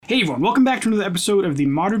Hey everyone, welcome back to another episode of the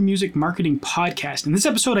Modern Music Marketing Podcast. In this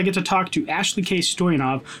episode, I get to talk to Ashley K.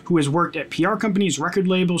 Stoyanov, who has worked at PR companies, record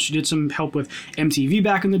labels. She did some help with MTV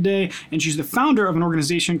back in the day, and she's the founder of an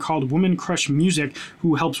organization called Women Crush Music,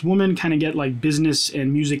 who helps women kind of get like business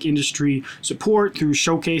and music industry support through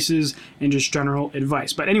showcases and just general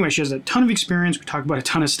advice. But anyway, she has a ton of experience. We talk about a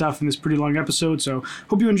ton of stuff in this pretty long episode, so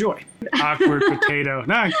hope you enjoy. Awkward potato.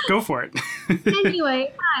 Nah, go for it.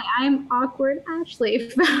 Anyway, hi, I'm Awkward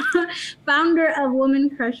Ashley, founder of Women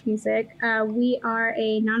Crush Music. We are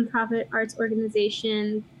a nonprofit arts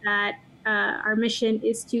organization that our mission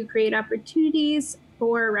is to create opportunities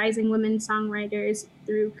for rising women songwriters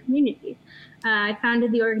through community. I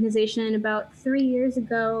founded the organization about 3 years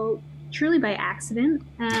ago, truly by accident.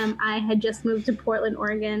 I had just moved to Portland,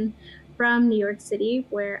 Oregon from New York City,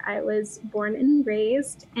 where I was born and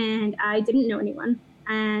raised, and I didn't know anyone.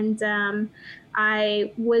 And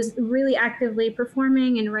I was really actively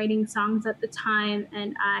performing and writing songs at the time,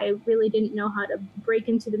 and I really didn't know how to break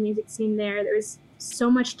into the music scene there. There's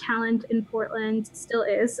so much talent in Portland, still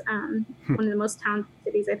is, one of the most talented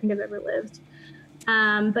cities I think I've ever lived.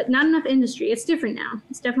 But not enough industry. It's different now.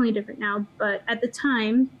 It's definitely different now. But at the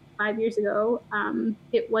time, 5 years ago,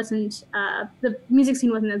 it wasn't, the music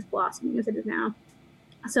scene wasn't as blossoming as it is now.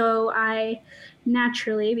 So I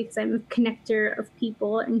naturally, because I'm a connector of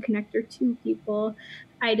people and connector to people,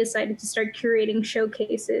 I decided to start curating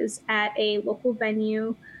showcases at a local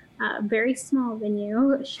venue, very small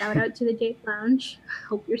venue. Shout out to the Jade Lounge.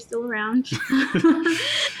 Hope you're still around.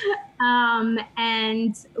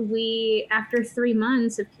 And we, after 3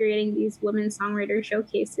 months of curating these women songwriter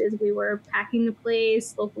showcases, we were packing the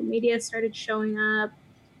place. Local media started showing up.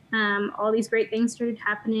 All these great things started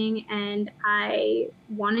happening, and I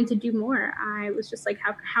wanted to do more. I was just like,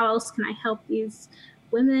 how else can I help these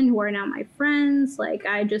women who are now my friends? Like,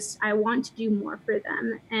 I want to do more for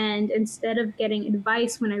them. And instead of getting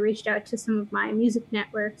advice when I reached out to some of my music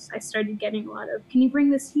networks, I started getting a lot of, can you bring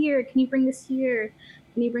this here? Can you bring this here?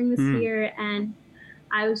 Can you bring this here? And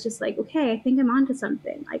I was just like, okay, I think I'm onto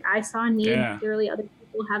something. Like, I saw a need. Yeah. Clearly other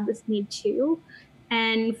people have this need too.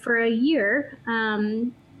 And for a year,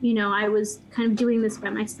 I was kind of doing this by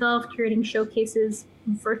myself, curating showcases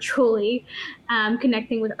virtually,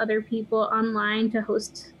 connecting with other people online to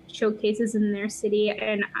host showcases in their city.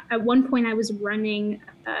 And at one point I was running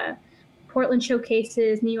Portland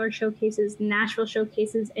showcases, New York showcases, Nashville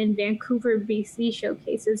showcases, and Vancouver, BC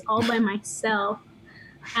showcases all by myself.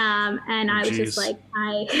 And I was just like,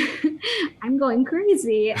 I'm going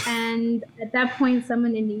crazy. And at that point,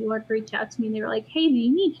 someone in New York reached out to me and they were like, hey, do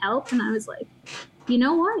you need help? And I was like, you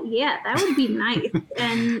know what? Yeah, that would be nice.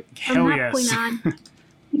 And from that point on,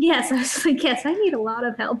 yes, I was like, yes, I need a lot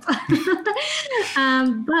of help. But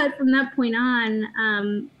from that point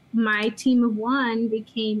on, my team of one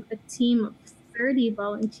became a team of 30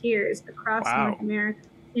 volunteers across North America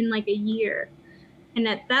in like a year. And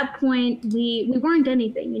at that point, we weren't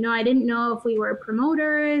anything. I didn't know if we were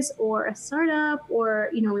promoters or a startup or,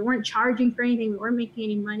 we weren't charging for anything. We weren't making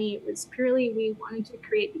any money. It was purely we wanted to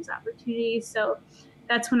create these opportunities. So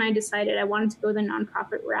that's when I decided I wanted to go the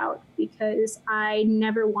nonprofit route, because I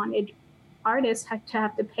never wanted artists to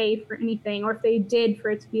have to pay for anything, or if they did, for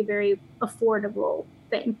it to be a very affordable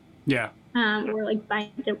thing. Yeah. Or like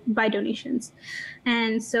buy donations.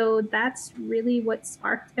 And so that's really what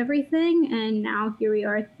sparked everything. And now here we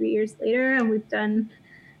are 3 years later, and we've done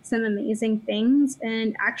some amazing things.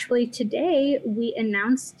 And actually today we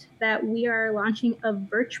announced that we are launching a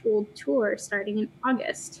virtual tour starting in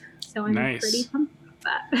August. So I'm pretty pumped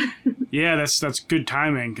about that. Yeah, that's good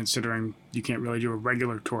timing, considering you can't really do a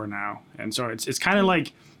regular tour now. And so it's kind of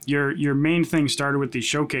like your main thing started with these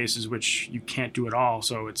showcases, which you can't do at all.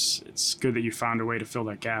 So it's good that you found a way to fill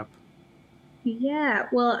that gap. Yeah,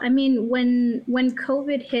 well, I mean, when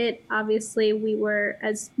COVID hit, obviously we were,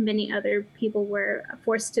 as many other people were,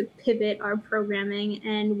 forced to pivot our programming,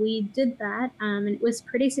 and we did that, and it was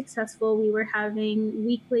pretty successful. We were having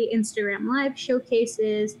weekly Instagram Live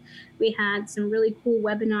showcases. We had some really cool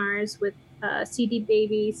webinars with CD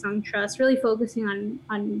Baby, Song Trust, really focusing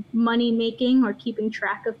on money making or keeping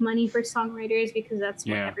track of money for songwriters, because that's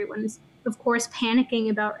what everyone is, of course,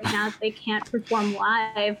 panicking about right now, that they can't perform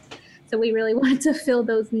live. So we really wanted to fill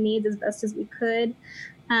those needs as best as we could.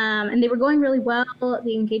 And they were going really well.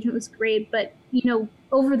 The engagement was great. But,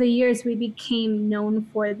 over the years, we became known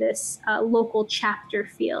for this local chapter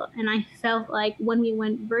feel. And I felt like when we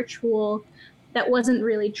went virtual, that wasn't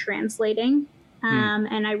really translating.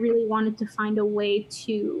 And I really wanted to find a way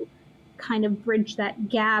to kind of bridge that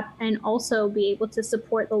gap and also be able to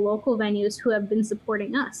support the local venues who have been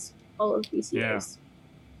supporting us all of these years.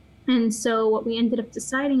 And so what we ended up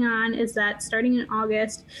deciding on is that starting in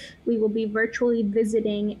August, we will be virtually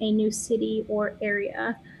visiting a new city or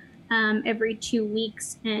area every 2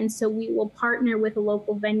 weeks. And so we will partner with a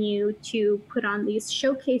local venue to put on these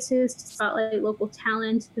showcases to spotlight local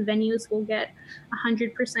talent. The venues will get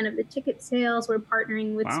 100% of the ticket sales. We're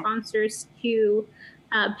partnering with sponsors to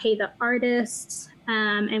pay the artists.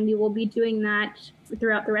 And we will be doing that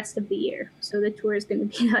throughout the rest of the year. So the tour is going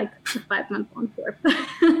to be like a 5-month-long tour.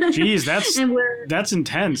 Geez, that's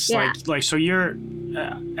intense. Yeah. Like so you're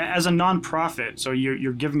as a nonprofit, so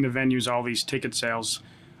you're giving the venues all these ticket sales.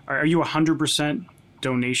 Are you 100%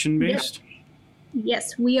 donation based? Yep.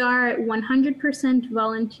 Yes, we are 100%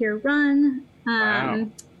 volunteer run. Wow.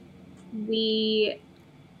 We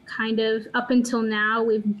kind of, up until now,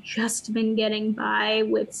 we've just been getting by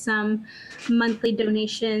with some monthly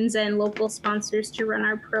donations and local sponsors to run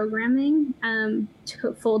our programming.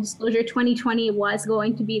 Full disclosure, 2020 was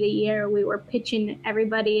going to be the year we were pitching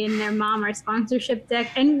everybody and their mom our sponsorship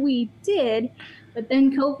deck, and we did. But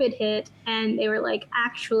then COVID hit, and they were like,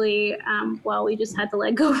 actually, well, we just had to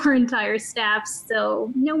let go of our entire staff,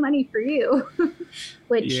 so no money for you.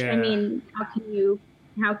 Which, yeah. I mean, how can you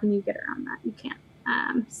get around that? You can't.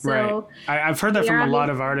 Right. I've heard that from a lot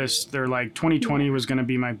of artists. They're like, 2020 was going to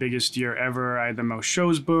be my biggest year ever. I had the most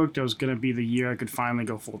shows booked. It was going to be the year I could finally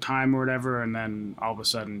go full time or whatever. And then all of a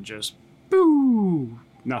sudden, just boo,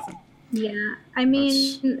 nothing. Yeah. I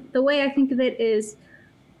mean, the way I think of it is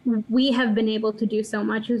we have been able to do so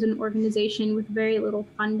much as an organization with very little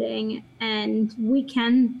funding, and we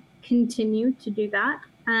can continue to do that.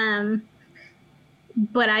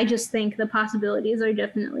 But I just think the possibilities are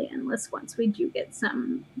definitely endless once we do get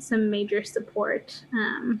some major support.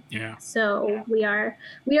 So we are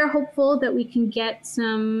hopeful that we can get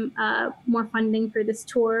some more funding for this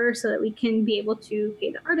tour so that we can be able to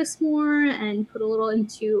pay the artists more and put a little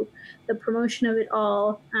into the promotion of it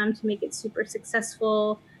all to make it super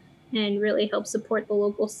successful and really help support the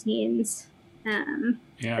local scenes.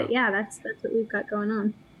 But yeah, that's what we've got going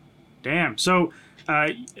on. Damn. So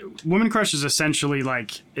Woman Crush is essentially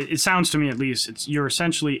like, it sounds to me at least, you're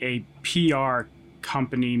essentially a PR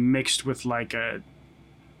company mixed with like a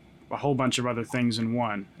whole bunch of other things in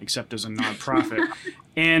one, except as a nonprofit.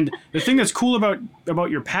 And the thing that's cool about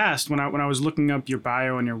your past, when I was looking up your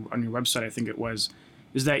bio on your website, I think it was,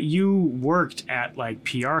 is that you worked at like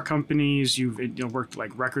PR companies, you've worked at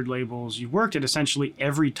like record labels, you worked at essentially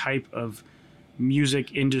every type of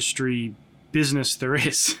music industry business there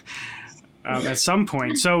is at some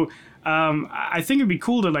point. So I think it'd be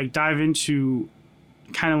cool to like dive into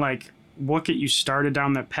kind of like what got you started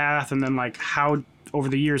down that path, and then like how over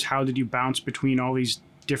the years, how did you bounce between all these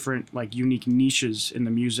different like unique niches in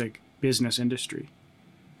the music business industry?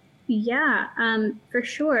 Yeah, for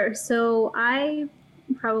sure. So I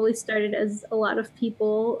probably started as a lot of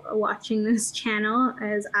people watching this channel,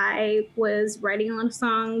 as I was writing a lot of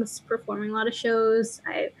songs, performing a lot of shows.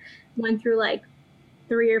 I went through like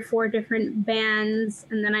 3 or 4 different bands,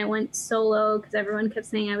 and then I went solo because everyone kept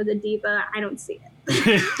saying I was a diva. I don't see it.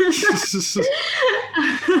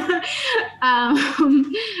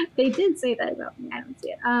 They did say that about me. I don't see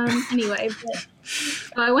it. Anyway, but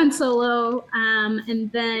so I went solo,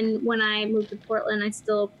 and then when I moved to Portland, I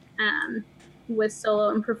still was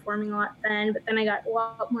solo and performing a lot then, but then I got a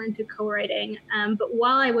lot more into co-writing. But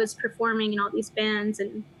while I was performing in all these bands,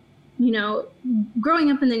 and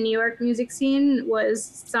growing up in the New York music scene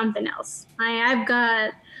was something else. I've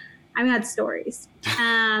got stories.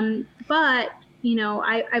 But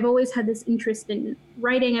I've always had this interest in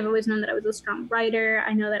writing. I've always known that I was a strong writer.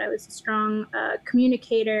 I know that I was a strong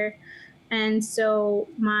communicator. And so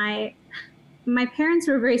my parents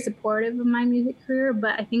were very supportive of my music career,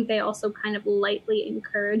 but I think they also kind of lightly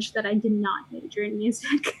encouraged that I did not major in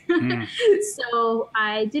music. So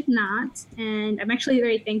I did not. And I'm actually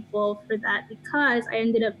very thankful for that, because I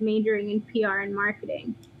ended up majoring in PR and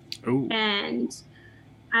marketing. Ooh. And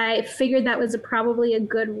I figured that was probably a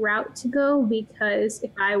good route to go, because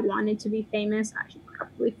if I wanted to be famous, I should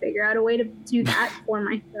probably figure out a way to do that for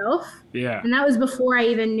myself. Yeah. And that was before I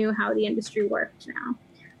even knew how the industry worked now.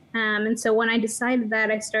 And so when I decided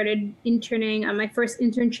that, I started interning. My first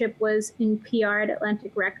internship was in PR at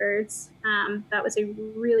Atlantic Records. That was a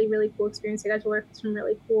really, really cool experience. I got to work with some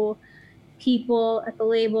really cool people at the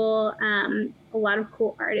label, a lot of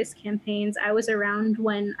cool artist campaigns. I was around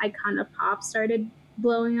when Icona Pop started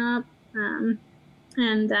blowing up.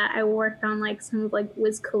 And I worked on like some of like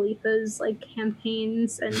Wiz Khalifa's like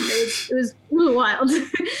campaigns, and it was wild.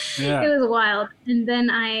 Yeah. It was wild. And then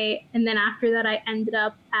after that, I ended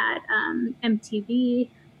up at MTV,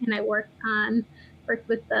 and I worked on worked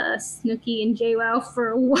with Snooki and JWoww for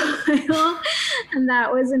a while, and that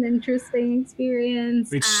was an interesting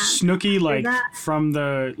experience. It's Snooki, like from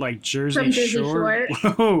the Jersey Shore.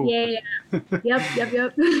 Whoa. Yeah.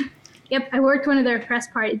 Yep. Yep, I worked one of their press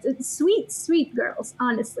parties. It's sweet girls,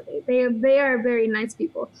 honestly. They are very nice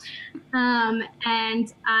people.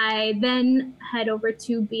 And I then head over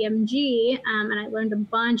to BMG, and I learned a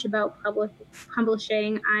bunch about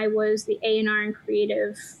publishing. I was the A&R and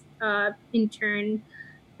creative intern,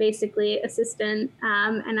 basically assistant,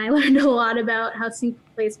 and I learned a lot about how sync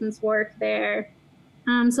placements work there.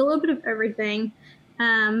 So a little bit of everything.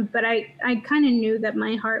 But I kind of knew that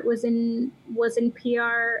my heart was in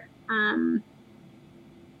PR.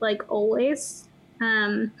 Always.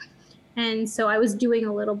 And so I was doing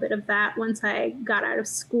a little bit of that once I got out of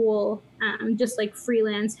school, just like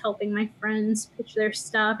freelance, helping my friends pitch their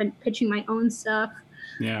stuff and pitching my own stuff.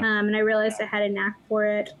 Yeah. And I realized I had a knack for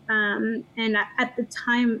it. And at the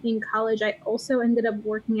time in college, I also ended up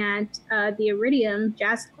working at the Iridium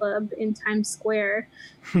Jazz Club in Times Square,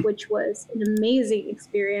 which was an amazing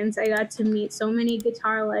experience. I got to meet so many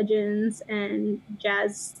guitar legends and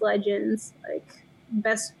jazz legends, like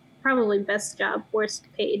probably best job, worst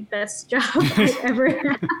paid, best job I've ever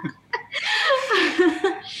had.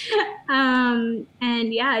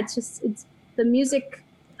 And yeah, it's the music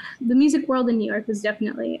world in New York is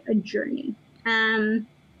definitely a journey.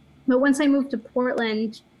 But once I moved to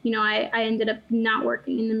Portland, I ended up not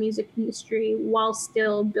working in the music industry while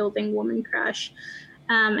still building Woman Crush.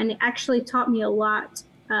 And it actually taught me a lot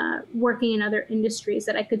working in other industries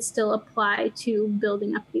that I could still apply to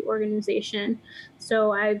building up the organization.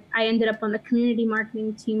 So I ended up on the community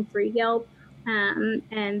marketing team for Yelp.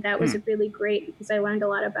 And that was really great because I learned a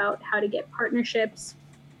lot about how to get partnerships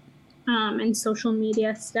and social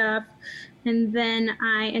media stuff. And then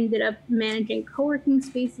I ended up managing co-working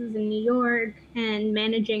spaces in New York and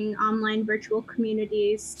managing online virtual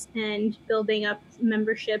communities and building up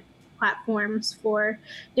membership platforms for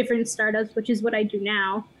different startups, which is what I do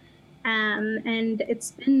now. And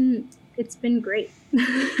it's been great.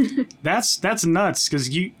 That's nuts, because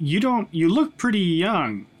you look pretty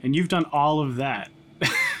young and you've done all of that.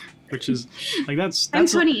 Which is that's I'm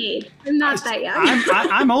 28. I'm not that young.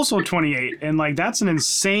 I'm also 28, and that's an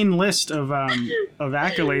insane list of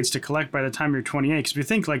accolades to collect by the time you're 28. Because if you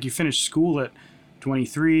think you finish school at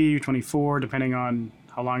 23, 24, depending on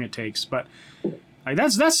how long it takes, but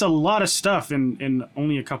that's a lot of stuff in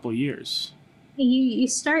only a couple of years. You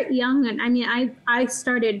start young, and I mean I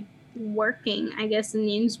started working, I guess, in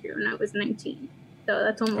the industry when I was 19, so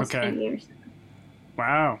that's almost 10 years.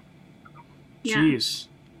 Wow. Yeah. Jeez.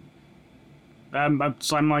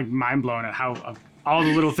 So I'm mind blown at how all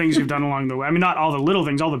the little things you've done along the way. I mean, not all the little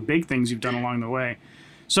things, all the big things you've done along the way.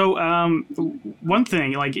 So one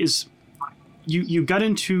thing is you got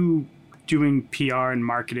into doing PR and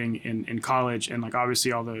marketing in college, and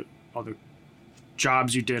obviously all the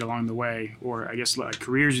jobs you did along the way, or I guess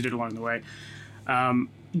careers you did along the way.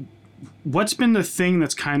 What's been the thing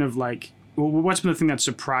that's what's been the thing that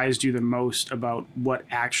surprised you the most about what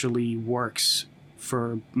actually works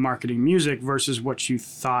for marketing music versus what you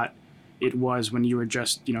thought it was when you were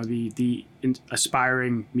just, the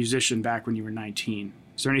aspiring musician back when you were 19?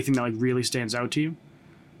 Is there anything that really stands out to you?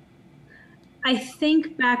 I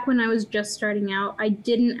think back when I was just starting out, I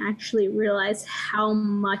didn't actually realize how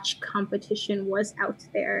much competition was out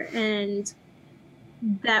there, and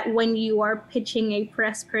that when you are pitching a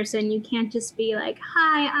press person, you can't just be like,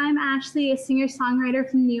 "Hi, I'm Ashley, a singer-songwriter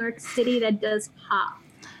from New York City that does pop."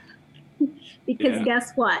 Because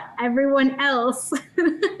guess what? Everyone else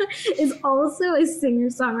is also a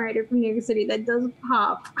singer-songwriter from New York City that does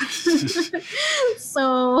pop.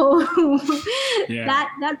 So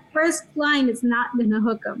that first line is not going to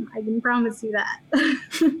hook them. I can promise you that.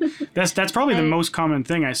 That's probably the most common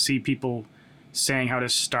thing I see people saying how to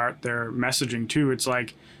start their messaging too. It's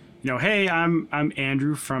hey, I'm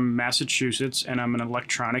Andrew from Massachusetts, and I'm an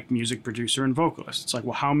electronic music producer and vocalist. It's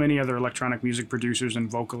well, how many other electronic music producers and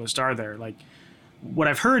vocalists are there? What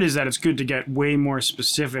I've heard is that it's good to get way more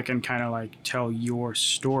specific and kind of tell your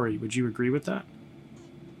story. Would you agree with that?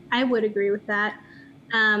 I would agree with that.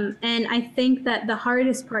 And I think that the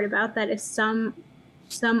hardest part about that is some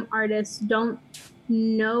artists don't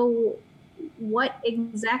know what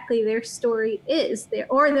exactly their story is,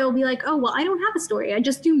 or they'll be like, "Oh, well, I don't have a story. I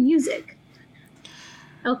just do music."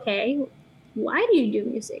 Okay, why do you do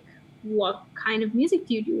music? What kind of music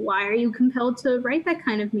do you do? Why are you compelled to write that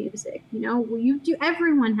kind of music?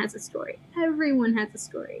 Everyone has a story. Everyone has a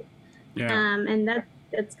story. Yeah. And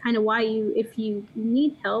that's kind of why if you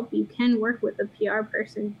need help, you can work with a PR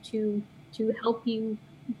person to help you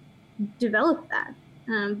develop that.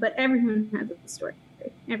 But everyone has a story.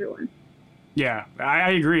 Everyone. Yeah,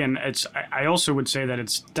 I agree. And I also would say that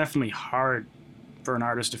it's definitely hard for an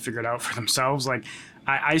artist to figure it out for themselves. Like,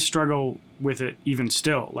 I struggle with it even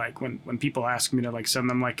still. Like, when people ask me to, like, send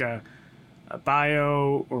them, like, a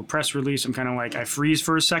bio or press release, I'm kind of like, I freeze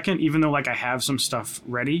for a second, even though, like, I have some stuff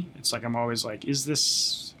ready. It's like, I'm always like, is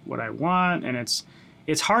this what I want? And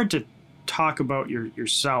it's hard to talk about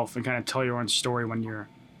yourself and kind of tell your own story when you're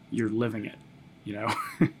living it, you know?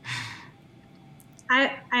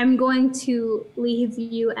 I'm going to leave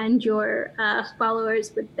you and your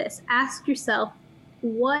followers with this. Ask yourself,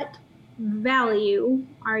 what value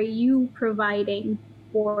are you providing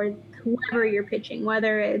for whoever you're pitching,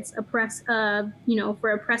 whether it's a press, for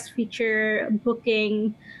a press feature,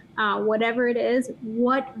 booking, whatever it is,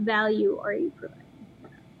 what value are you providing?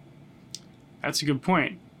 That's a good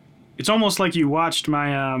point. It's almost like you watched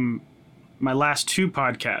my last two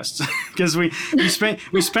podcasts, because we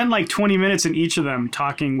spent like 20 minutes in each of them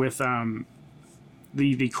talking with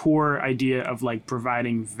the core idea of, like,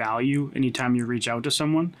 providing value anytime you reach out to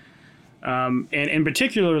someone. And in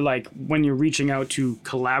particular, like, when you're reaching out to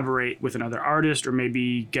collaborate with another artist or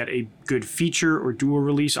maybe get a good feature or dual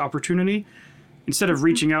release opportunity, instead of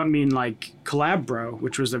reaching out and being like, collab bro,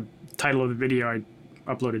 which was the title of the video I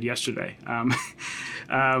uploaded yesterday.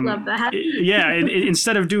 Love that.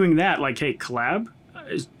 Instead of doing that, like, hey, collab,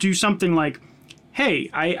 do something like, hey,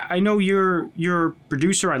 I know you're a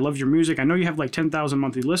producer. I love your music. I know you have like 10,000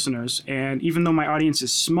 monthly listeners. And even though my audience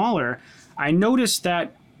is smaller, I noticed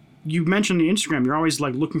that you mentioned on Instagram, you're always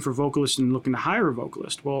like looking for vocalists and looking to hire a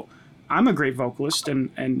vocalist. Well, I'm a great vocalist,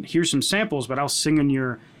 and here's some samples, but I'll sing in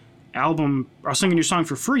your album, I'll sing in your song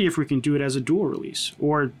for free if we can do it as a dual release,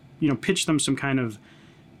 or, pitch them some kind of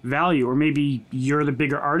value. Or maybe you're the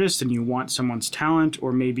bigger artist and you want someone's talent,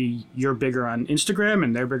 or maybe you're bigger on Instagram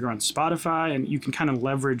and they're bigger on Spotify, and you can kind of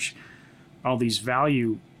leverage all these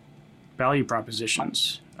value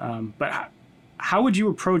propositions. But how would you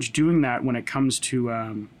approach doing that when it comes to,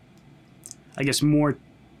 I guess, more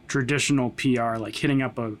traditional PR, like hitting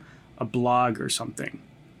up a blog or something?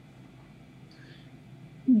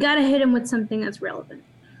 Gotta hit them with something that's relevant.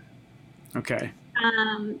 Okay.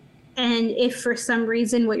 And if for some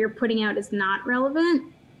reason what you're putting out is not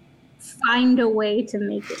relevant, find a way to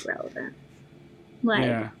make it relevant.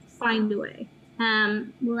 Find a way.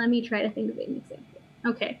 Let me try to think of an example.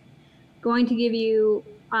 Okay. Going to give you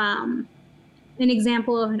an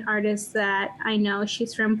example of an artist that I know.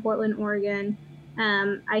 She's from Portland, Oregon.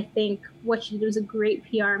 I think what she did was a great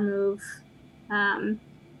PR move.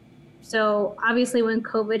 So obviously when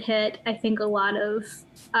COVID hit, I think a lot of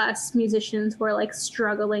us musicians were like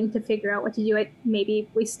struggling to figure out what to do. Maybe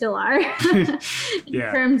we still are in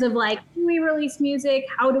terms of like, do we release music?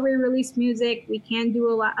 How do we release music? We can't do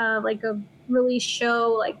a lot of like a release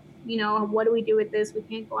show. Like, what do we do with this? We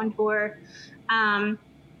can't go on tour.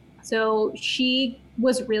 So she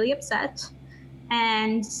was really upset,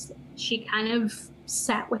 and she kind of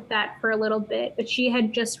sat with that for a little bit, but she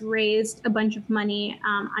had just raised a bunch of money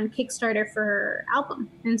on Kickstarter for her album.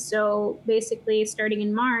 And so basically starting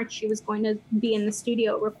in March, she was going to be in the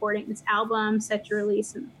studio recording this album, set to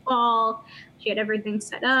release in the fall. She had everything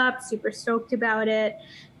set up, super stoked about it.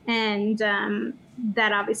 And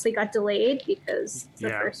that obviously got delayed because the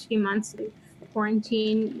first few months of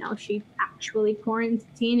quarantine, she actually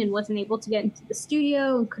quarantined and wasn't able to get into the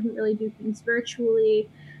studio and couldn't really do things virtually.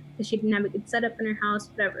 She didn't have a good setup in her house,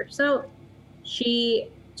 whatever. So she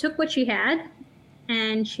took what she had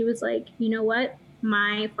and she was like, you know what?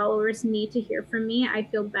 My followers need to hear from me. I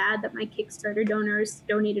feel bad that my Kickstarter donors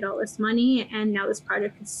donated all this money and now this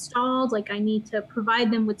project is stalled. Like, I need to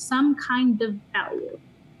provide them with some kind of value.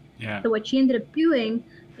 Yeah. So what she ended up doing,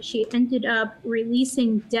 she ended up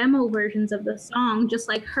releasing demo versions of the song, just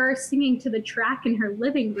like her singing to the track in her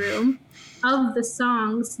living room of the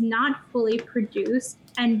songs, not fully produced,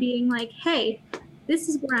 and being like, hey, this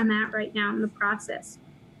is where I'm at right now in the process.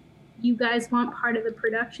 You guys want part of the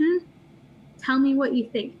production? Tell me what you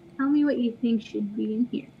think. Tell me what you think should be in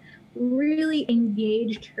here. Really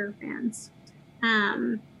engaged her fans.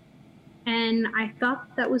 And I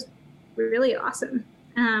thought that was really awesome.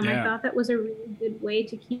 I thought that was a really good way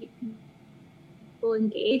to keep people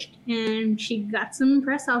engaged. And she got some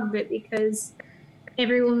press off of it because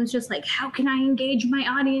everyone was just like, how can I engage my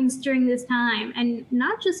audience during this time? And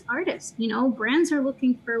not just artists, brands are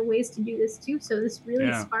looking for ways to do this too. So this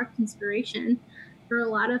really sparked inspiration for a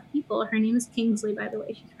lot of people. Her name is Kingsley, by the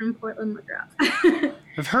way. She's from Portland. Look her up.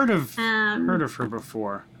 I've heard of her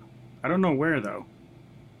before. I don't know where though.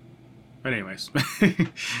 But anyways.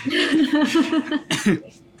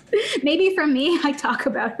 Maybe from me, I talk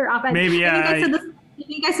about her often. Maybe, yeah. I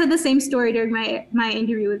think I said the same story during my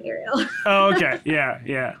interview with Ariel. Oh, okay.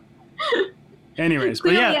 Yeah. Anyways,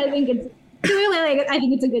 Clearly, but yeah. I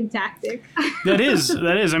think it's a good tactic. That is.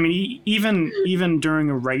 I mean, even during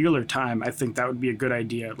a regular time, I think that would be a good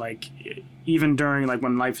idea. Like, even during like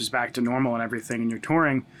when life is back to normal and everything, and you're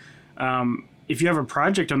touring, if you have a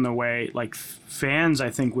project on the way, like fans, I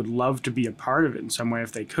think would love to be a part of it in some way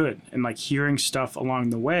if they could, and like hearing stuff along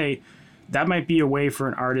the way, that might be a way for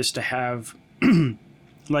an artist to have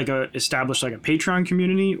establish like a Patreon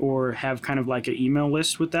community or have kind of like an email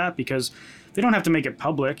list with that, because they don't have to make it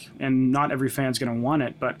public and not every fan's going to want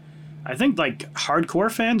it. But I think like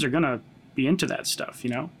hardcore fans are going to be into that stuff, you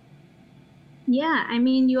know? Yeah. I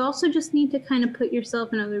mean, you also just need to kind of put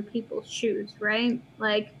yourself in other people's shoes, right?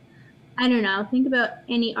 Like, I don't know, think about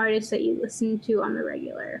any artist that you listen to on the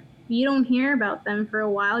regular. You don't hear about them for a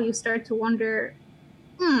while. You start to wonder,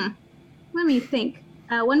 let me think.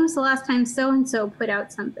 When was the last time so-and-so put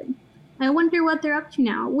out something? I wonder what they're up to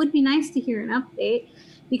now. It would be nice to hear an update,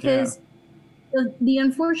 because the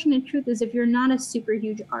unfortunate truth is if you're not a super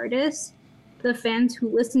huge artist, the fans who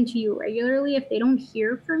listen to you regularly, if they don't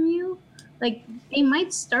hear from you, like they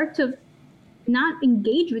might start to not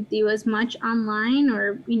engage with you as much online,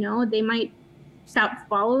 or, you know, they might stop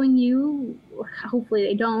following you. Hopefully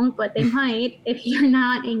they don't, but they might if you're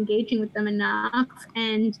not engaging with them enough,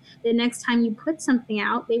 and the next time you put something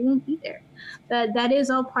out, they won't be there. That is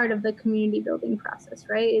all part of the community building process,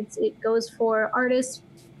 right? It goes for artists,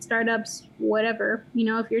 startups, whatever. You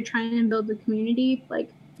know, if you're trying to build a community,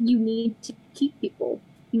 like, you need to keep people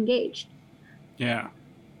engaged. Yeah.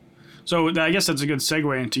 So I guess that's a good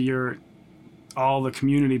segue into all the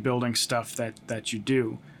community building stuff that you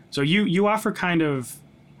do. So you offer kind of,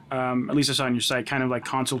 at least I saw on your site, kind of like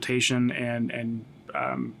consultation, and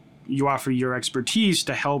you offer your expertise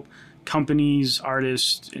to help companies,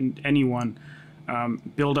 artists, and anyone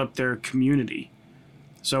build up their community.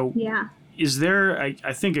 So yeah. Is there,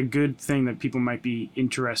 I think a good thing that people might be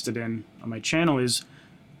interested in on my channel is,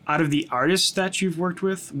 out of the artists that you've worked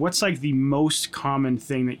with, what's like the most common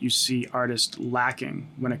thing that you see artists lacking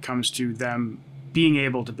when it comes to them being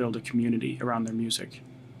able to build a community around their music?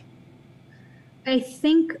 I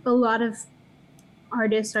think a lot of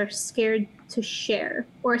artists are scared to share,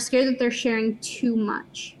 or scared that they're sharing too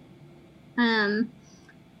much.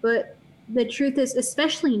 But the truth is,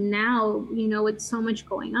 especially now, you know, with so much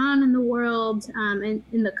going on in the world, and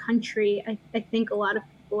in the country, I think a lot of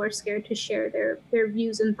people are scared to share their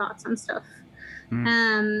views and thoughts on stuff.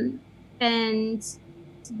 And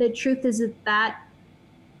the truth is that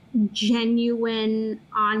genuine,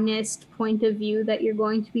 honest point of view that you're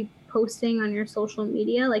going to be posting on your social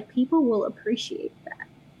media, like, people will appreciate that.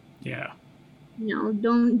 Yeah. You know,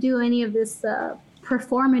 don't do any of this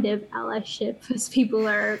performative allyship, as people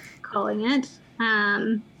are calling it.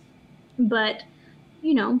 But,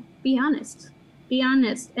 you know, be honest.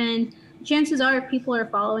 And chances are, if people are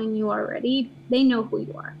following you already, they know who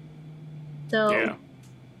you are. So yeah.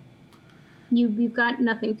 You've got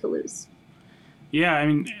nothing to lose. Yeah, I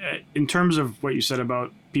mean, in terms of what you said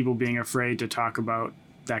about people being afraid to talk about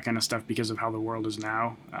that kind of stuff because of how the world is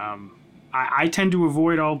now, I tend to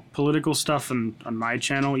avoid all political stuff on my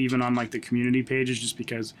channel, even on like the community pages, just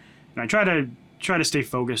because, and I try to stay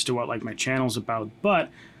focused to what like my channel's about. But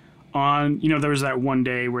on, you know, there was that one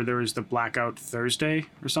day where there was the Blackout Thursday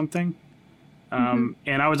or something, and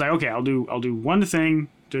I was like, okay, I'll do one thing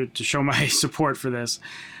to show my support for this.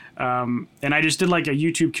 And I just did like a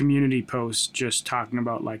YouTube community post just talking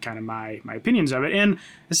about like kind of my opinions of it. And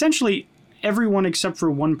essentially everyone except for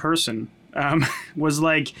one person was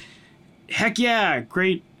like, heck yeah,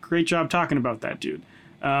 great job talking about that, dude.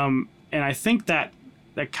 And I think that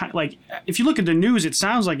kind of, like, if you look at the news, it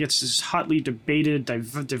sounds like it's this hotly debated,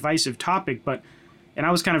 divisive topic, and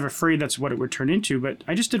I was kind of afraid that's what it would turn into. But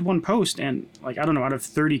I just did one post, and like, I don't know, out of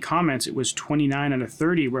 30 comments, it was 29 out of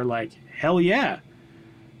 30 were like, hell yeah.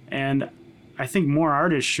 And I think more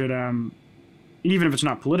artists should, even if it's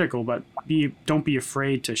not political, but don't be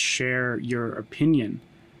afraid to share your opinion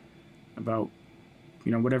about,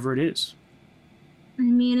 you know, whatever it is. I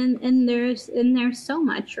mean, and there's so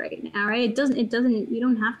much right now, right? It doesn't, you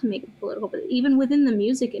don't have to make it political, but even within the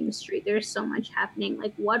music industry, there's so much happening.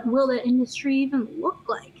 Like, what will the industry even look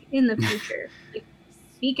like in the future? Like,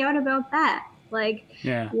 speak out about that. Like,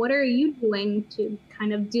 What are you doing to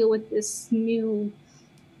kind of deal with this new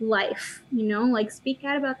life? You know, like, speak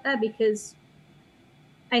out about that, because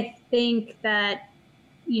I think that,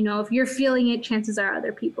 you know, if you're feeling it, chances are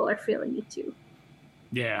other people are feeling it too.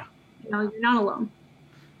 Yeah. You know, you're not alone.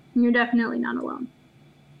 You're definitely not alone.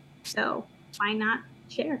 So why not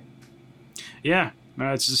share. Yeah,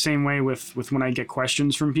 it's the same way with when I get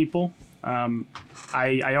questions from people.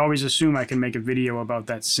 I always assume I can make a video about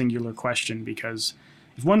that singular question, because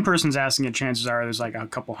if one person's asking it, chances are there's like a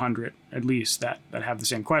couple hundred at least that have the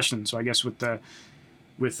same question. So I guess with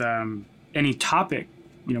any topic,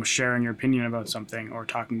 sharing your opinion about something or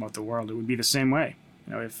talking about the world, it would be the same way.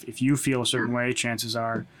 If you feel a certain way, chances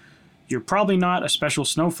are you're probably not a special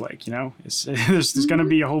snowflake. There's going to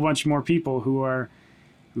be a whole bunch more people who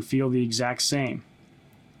feel the exact same.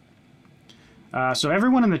 So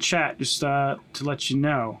everyone in the chat, just to let you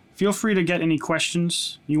know, feel free to get any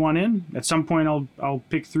questions you want in. At some point, I'll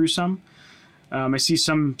pick through some. I see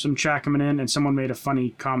some chat coming in, and someone made a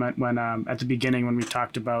funny comment when at the beginning when we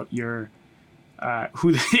talked about your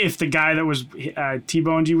if the guy that was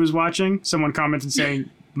T-boned you was watching. Someone commented saying,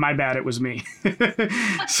 "My bad, it was me."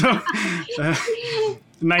 So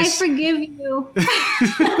nice. I forgive you.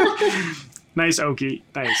 Nice, Oki.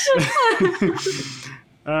 Nice.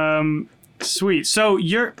 Sweet. So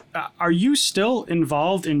are you still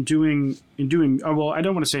involved in doing? Well, I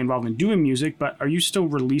don't want to say involved in doing music, but are you still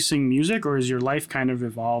releasing music, or is your life kind of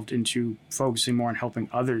evolved into focusing more on helping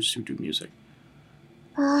others who do music?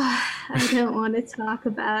 I don't want to talk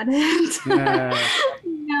about it.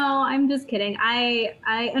 No, I'm just kidding. I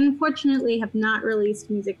unfortunately have not released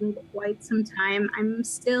music in quite some time. I'm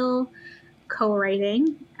still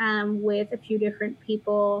co-writing with a few different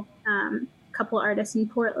people. Couple artists in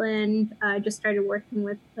Portland. Just started working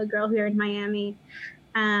with a girl here in Miami,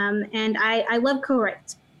 and I love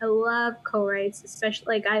co-writes. I love co-writes,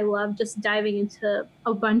 especially I love just diving into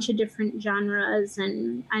a bunch of different genres,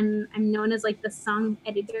 and I'm known as the song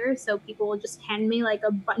editor. So people will just hand me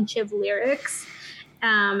a bunch of lyrics,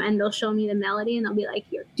 and they'll show me the melody, and they'll be like,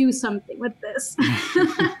 "Here, do something with this."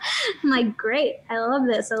 I'm like, "Great, I love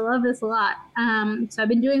this. I love this a lot." So I've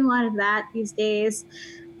been doing a lot of that these days.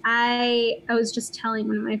 I was just telling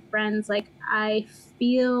one of my friends, I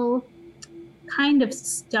feel kind of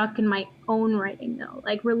stuck in my own writing though,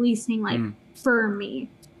 releasing for me.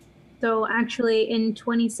 So actually in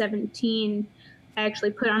 2017, I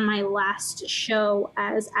actually put on my last show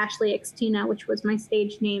as Ashley Xtina, which was my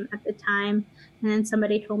stage name at the time. And then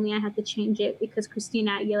somebody told me I had to change it because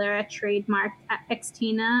Christina Aguilera trademarked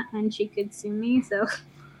Xtina and she could sue me. So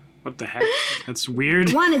what the heck? That's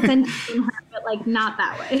weird. One, it's interesting her, but not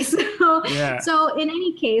that way. So, yeah. So in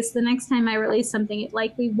any case, the next time I release something, it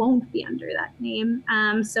likely won't be under that name.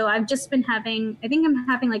 So I've just been having, I think I'm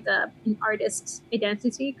having an artist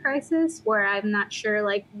identity crisis where I'm not sure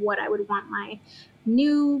what I would want my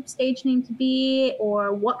new stage name to be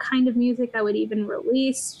or what kind of music I would even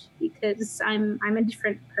release, because I'm a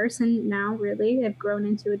different person now. Really, I've grown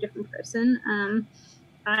into a different person.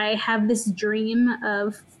 I have this dream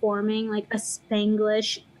of forming a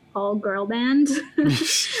Spanglish all girl band,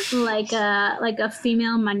 like a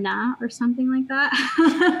female Mana or something like that.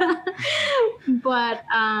 But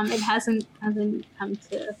it hasn't come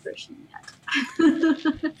to fruition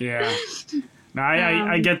yet. Yeah. No,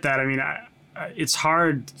 I get that. I mean, it's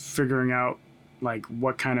hard figuring out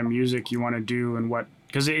what kind of music you want to do and what,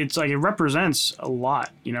 because it's it represents a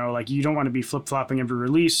lot, you don't want to be flip-flopping every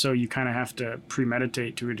release, so you kind of have to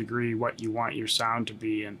premeditate to a degree what you want your sound to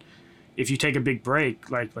be. And if you take a big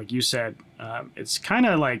break, like you said, it's kind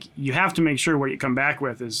of you have to make sure what you come back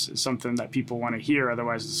with is something that people want to hear,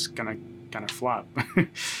 otherwise it's gonna kind of flop.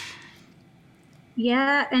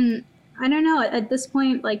 Yeah, and I don't know, at this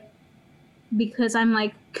point, because I'm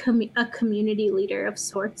a community leader of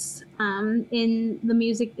sorts in the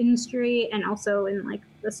music industry and also in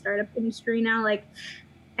the startup industry now,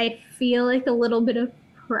 I feel a little bit of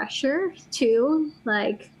pressure too.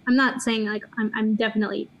 I'm not saying I'm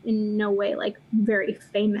definitely in no way very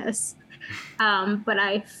famous, but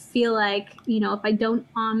I feel if I don't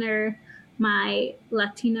honor my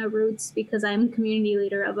Latina roots because I'm community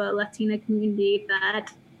leader of a Latina community,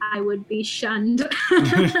 that I would be shunned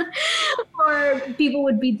or people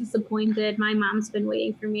would be disappointed. My mom's been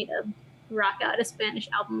waiting for me to rock out a Spanish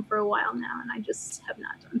album for a while now, and I just have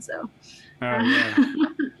not done so.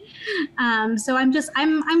 So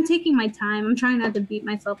I'm taking my time. I'm trying not to beat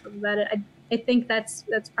myself up about it. I think that's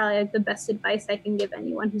probably the best advice I can give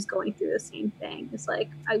anyone who's going through the same thing. It's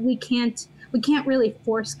we can't really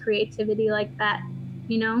force creativity like that,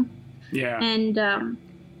 Yeah. And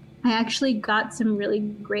I actually got some really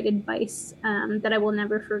great advice that I will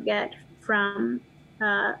never forget from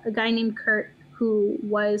a guy named Kurt, who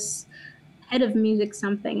was head of music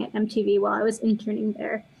something at MTV while I was interning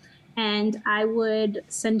there. And I would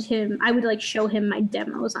show him my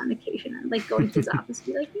demos on occasion and go into his office and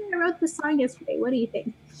be like, "Yeah, I wrote this song yesterday. What do you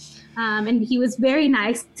think?" And he was very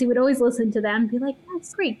nice. He would always listen to them and be like, "Yeah,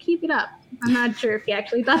 that's great. Keep it up. I'm not sure if he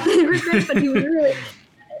actually thought they were great, but he was really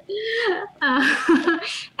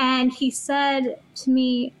and he said to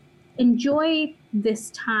me, enjoy this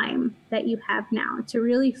time that you have now to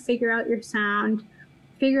really figure out your sound,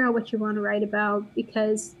 figure out what you want to write about,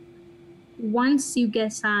 because once you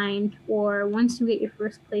get signed or once you get your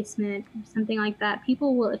first placement or something like that,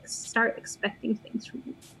 people will start expecting things from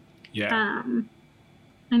you. Yeah.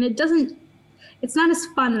 And it's not as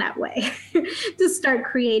fun that way to start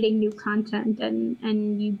creating new content,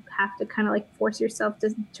 and you have to kind of like force yourself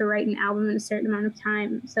to write an album in a certain amount of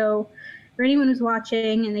time. So for anyone who's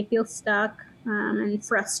watching and they feel stuck and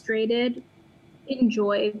frustrated,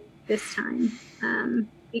 enjoy this time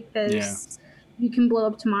because you can blow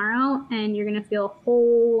up tomorrow and you're going to feel a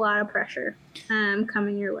whole lot of pressure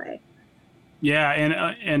coming your way. Yeah,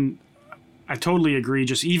 and I totally agree.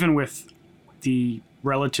 Just even with the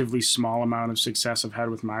relatively small amount of success I've had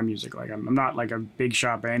with my music, like I'm not like a big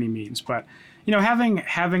shot by any means, but you know,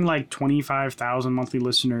 having like 25,000 monthly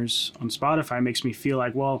listeners on Spotify makes me feel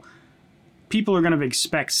like, well, people are going to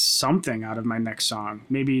expect something out of my next song.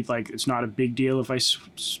 Maybe like it's not a big deal if I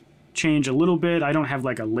change a little bit. I don't have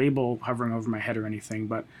like a label hovering over my head or anything,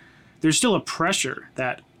 but there's still a pressure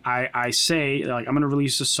that I say, like, I'm going to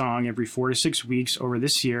release a song every 4 to 6 weeks over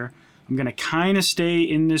this year. I'm going to kind of stay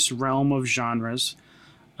in this realm of genres,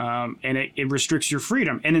 and it restricts your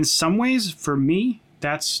freedom. And in some ways, for me,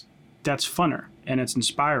 that's funner and it's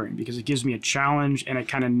inspiring because it gives me a challenge and it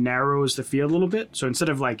kind of narrows the field a little bit. So instead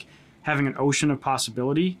of like having an ocean of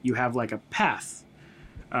possibility, you have like a path.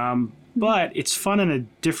 But it's fun in a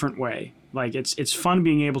different way. Like it's fun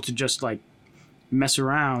being able to just like mess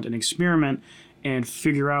around and experiment and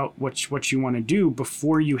figure out what you want to do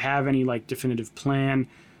before you have any like definitive plan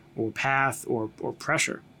or path or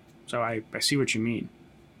pressure. So I see what you mean.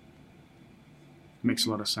 Makes a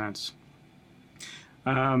lot of sense.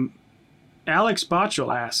 Alex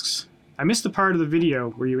Botchel asks, I missed the part of the video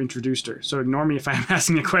where you introduced her, so ignore me if I'm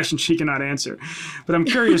asking a question she cannot answer. But I'm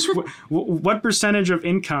curious what percentage of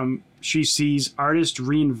income she sees artists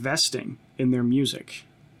reinvesting in their music.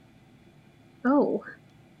 Oh,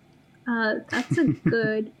 that's a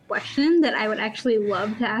good question that I would actually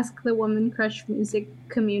love to ask the Woman Crush Music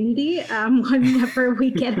community whenever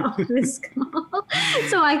we get off this call,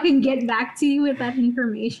 so I can get back to you with that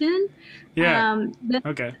information. Yeah.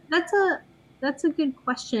 Okay. That's a good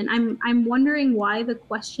question. I'm wondering why the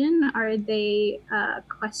question. Are they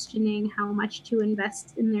questioning how much to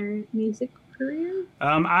invest in their music career?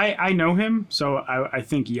 I know him, so I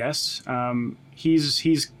think yes.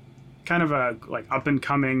 He's kind of a like up and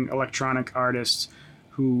coming electronic artist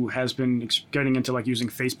who has been getting into like using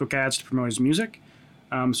Facebook ads to promote his music.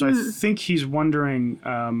 So I think he's wondering,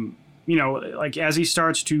 you know, like as he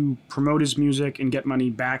starts to promote his music and get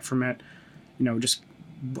money back from it, you know, just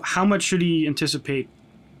how much should he anticipate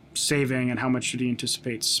saving and how much should he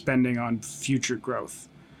anticipate spending on future growth?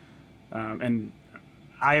 And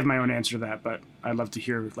I have my own answer to that, but I'd love to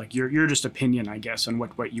hear like your just opinion, I guess, on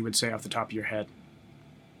what you would say off the top of your head.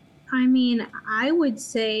 I mean, I would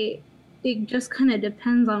say it just kind of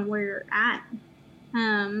depends on where you're at.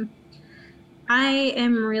 I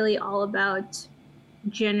am really all about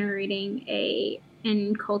generating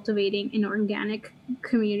and cultivating an organic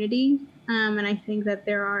community. And I think that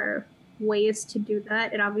there are ways to do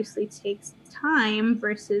that. It obviously takes time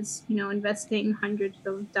versus, you know, investing hundreds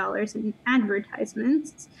of dollars in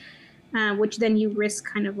advertisements, which then you risk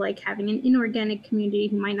kind of like having an inorganic community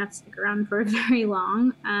who might not stick around for very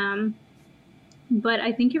long. But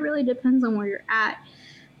I think it really depends on where you're at.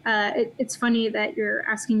 It's funny that you're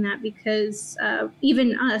asking that because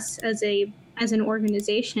even us as an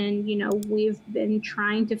organization, you know, we've been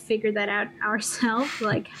trying to figure that out ourselves,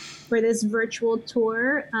 like for this virtual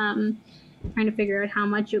tour, trying to figure out how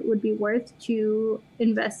much it would be worth to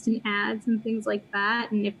invest in ads and things like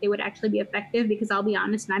that, and if they would actually be effective, because I'll be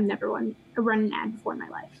honest, I've never run an ad before in my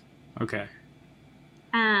life. Okay.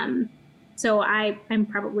 So I'm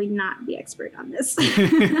probably not the expert on this.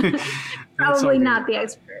 Probably not the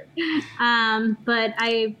expert. But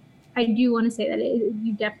I do want to say that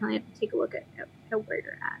you definitely have to take a look at where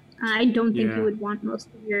you're at. I don't think you would want most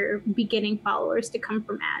of your beginning followers to come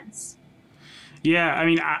from ads. Yeah, I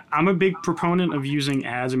mean, I'm a big proponent of using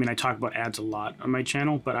ads. I mean, I talk about ads a lot on my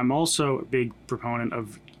channel, but I'm also a big proponent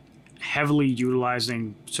of heavily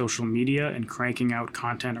utilizing social media and cranking out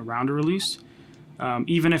content around a release.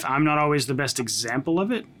 Even if I'm not always the best example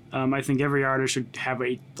of it, I think every artist should have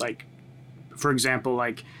for example,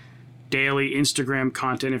 like daily Instagram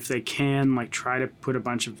content if they can, like try to put a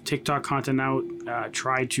bunch of TikTok content out,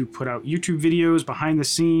 try to put out YouTube videos behind the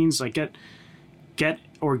scenes, like get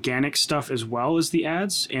organic stuff as well as the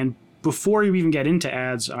ads. And before you even get into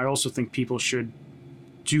ads, I also think people should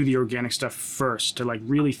do the organic stuff first to like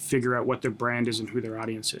really figure out what their brand is and who their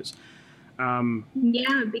audience is.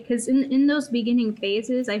 Yeah, because in those beginning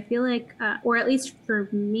phases, I feel like, or at least for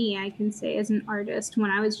me, I can say as an artist, when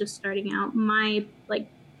I was just starting out, my like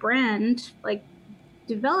brand like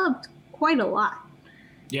developed quite a lot.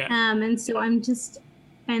 Yeah. And so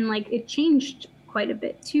and like it changed quite a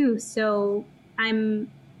bit too. So I'm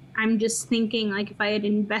just thinking like if I had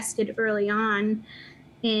invested early on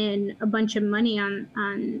in a bunch of money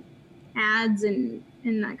on ads and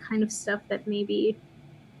that kind of stuff, that maybe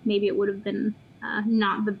it would have been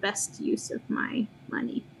not the best use of my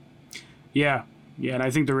money. Yeah, and I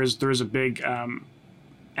think there is a big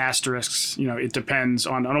asterisks. It depends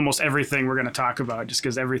on almost everything we're going to talk about, just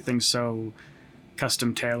because everything's so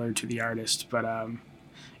custom tailored to the artist. But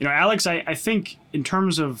Alex, I think in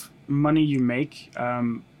terms of money you make,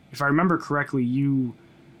 if I remember correctly, you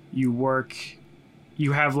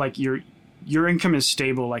have like your income is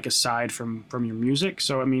stable, like aside from your music.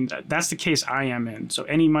 So I mean that's the case I am in. So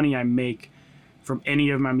any money I make from any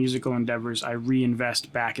of my musical endeavors, I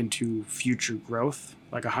reinvest back into future growth,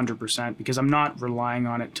 like 100%, because I'm not relying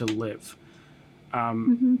on it to live.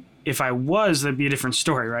 If I was, that'd be a different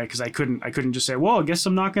story, right? Because I couldn't just say, well, I guess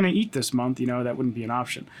I'm not going to eat this month. That wouldn't be an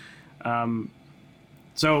option.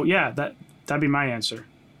 So yeah, that'd be my answer,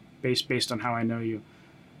 based on how I know you.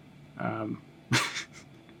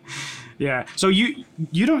 Yeah. So you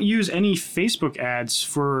don't use any Facebook ads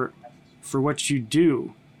for what you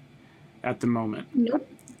do at the moment?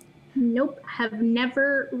 Nope. Have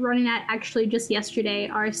never run an ad. Actually, just yesterday,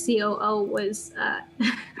 our COO was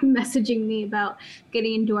messaging me about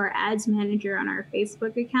getting into our ads manager on our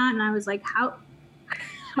Facebook account, and I was like, how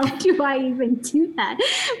do I even do that?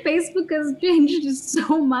 Facebook has changed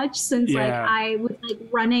so much since like I was like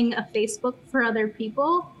running a Facebook for other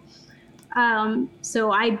people.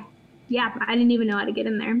 So I didn't even know how to get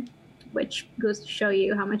in there, which goes to show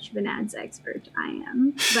you how much of an ads expert I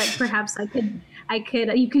am. But perhaps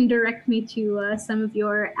you can direct me to some of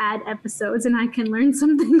your ad episodes and I can learn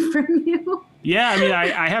something from you. Yeah, I mean,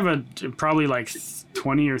 I have probably like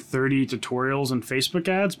 20 or 30 tutorials on Facebook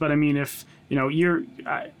ads, but I mean, if you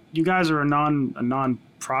guys are a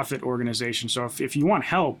non-profit organization, so if you want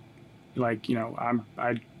help, like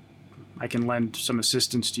I can lend some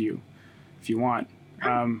assistance to you if you want.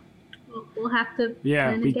 We'll have to.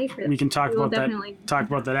 Yeah, we can talk about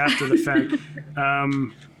that after the fact.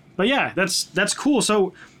 But yeah, that's cool.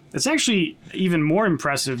 So it's actually even more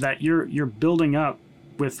impressive that you're building up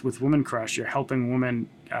with Woman Crush. You're helping women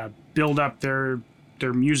build up their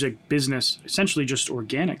music business essentially just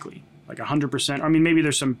organically, like 100%. I mean, maybe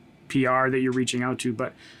there's some PR that you're reaching out to,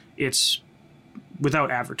 but it's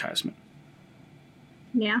without advertisement.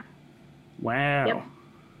 Yeah. Wow. Yep.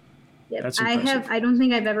 That's impressive. I don't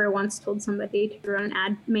think I've ever once told somebody to run an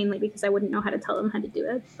ad, mainly because I wouldn't know how to tell them how to do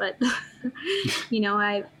it. But,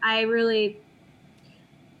 I really,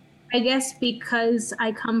 I guess because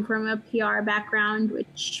I come from a PR background,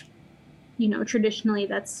 which, traditionally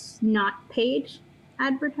that's not paid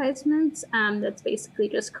advertisements. That's basically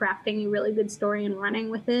just crafting a really good story and running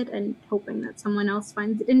with it and hoping that someone else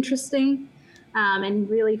finds it interesting. And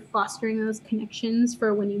really fostering those connections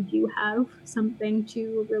for when you do have something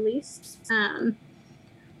to release.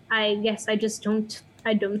 I guess I don't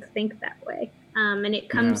think that way. And it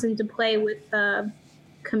comes into play with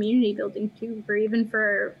community building too,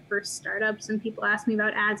 for startups. And people ask me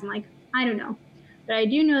about ads. I'm like, I don't know. But I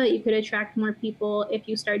do know that you could attract more people if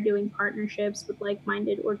you start doing partnerships with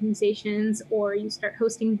like-minded organizations, or you start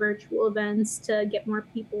hosting virtual events to get more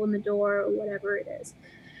people in the door, or whatever it is.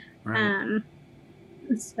 Right.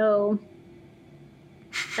 So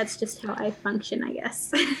that's just how I function, I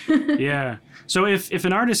guess. Yeah. So if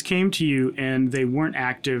an artist came to you and they weren't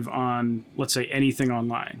active on, let's say, anything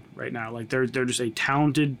online right now, like they're just a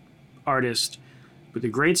talented artist with a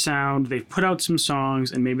great sound, they've put out some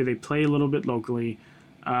songs and maybe they play a little bit locally,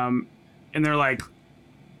 and they're like,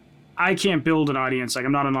 I can't build an audience, like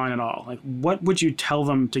I'm not online at all. Like, what would you tell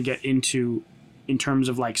them to get into in terms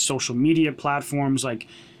of like social media platforms? Like,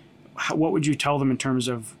 what would you tell them in terms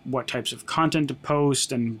of what types of content to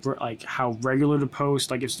post and like how regular to post?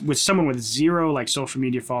 Like if with someone with zero like social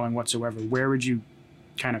media following whatsoever, where would you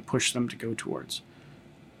kind of push them to go towards?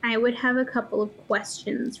 I would have a couple of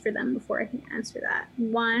questions for them before I can answer that.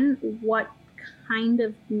 One, what kind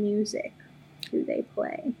of music do they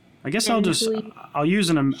play? I guess I'll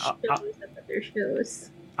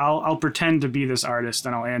pretend to be this artist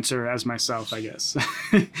and I'll answer as myself, I guess.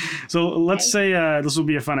 So let's say this will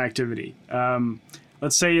be a fun activity.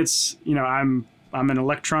 Let's say it's, I'm I'm an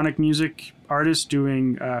electronic music artist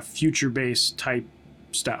doing future-based type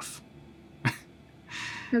stuff.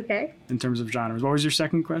 Okay. In terms of genres. What was your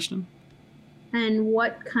second question? And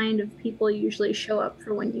what kind of people usually show up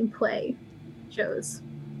for when you play shows?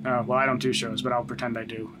 Well, I don't do shows, but I'll pretend I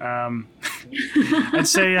do. I'd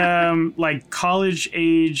say like college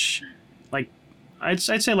age, like I'd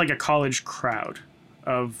say like a college crowd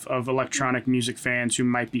of electronic music fans who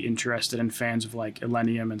might be interested in fans of like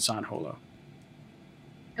Illenium and San Holo.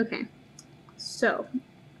 Okay. So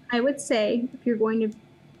I would say if you're going to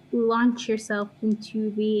launch yourself into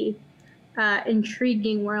the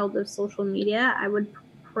intriguing world of social media, I would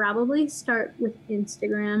probably start with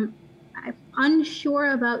Instagram. I'm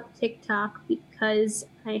unsure about TikTok because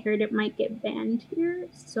I heard it might get banned here.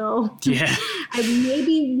 So yeah. I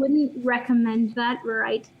maybe wouldn't recommend that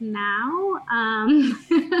right now.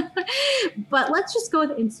 But let's just go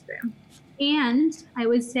with Instagram. And I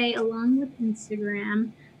would say along with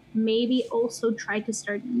Instagram, maybe also try to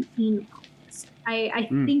start an email list. I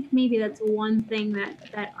think maybe that's one thing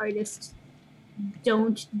that artists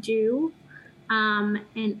don't do.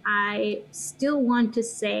 And I still want to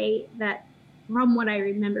say that from what I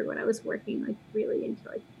remember when I was working like really into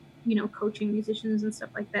like, you know, coaching musicians and stuff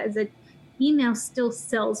like that, is that email still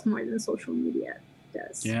sells more than social media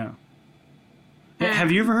does. Yeah. Have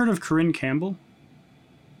you ever heard of Corinne Campbell?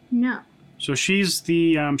 No. So she's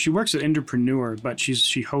the she works at Entrepreneur, but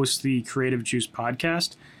she hosts the Creative Juice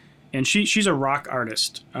podcast, and she's a rock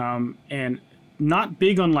artist, and not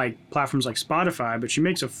big on like platforms like Spotify, but she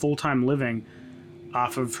makes a full-time living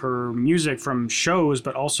off of her music from shows,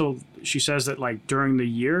 but also she says that like during the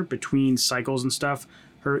year between cycles and stuff,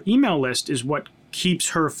 her email list is what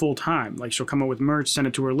keeps her full-time. Like she'll come up with merch, send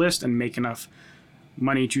it to her list, and make enough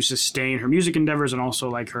money to sustain her music endeavors and also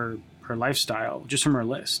like her lifestyle just from her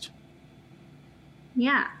list.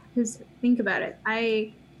 Yeah, because think about it.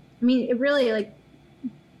 I mean, it really like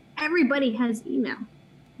everybody has email.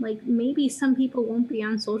 Like maybe some people won't be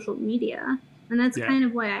on social media. And that's kind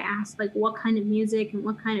of why I asked, like, what kind of music and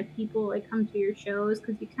what kind of people like come to your shows,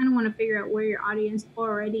 because you kind of want to figure out where your audience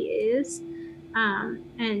already is,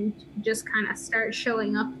 and just kind of start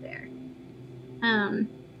showing up there.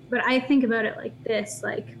 But I think about it like this: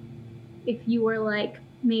 like, if you were like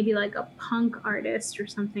maybe like a punk artist or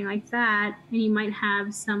something like that, and you might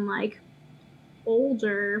have some like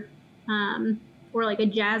older, or like a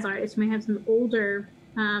jazz artist, you might have some older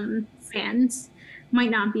fans. Might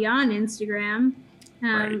not be on Instagram.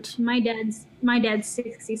 Right. My dad's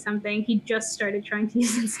 60 something. He just started trying to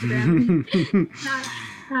use Instagram.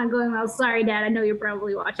 not going well. Sorry, Dad. I know you're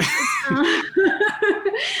probably watching this.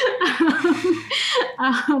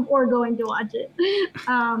 Or going to watch it.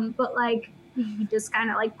 But like he just kind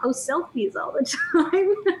of like posts selfies all the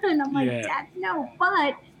time. And I'm like, Dad, no.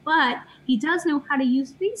 But he does know how to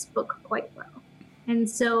use Facebook quite well. And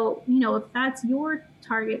so, you know, if that's your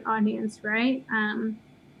target audience, right,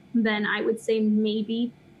 then I would say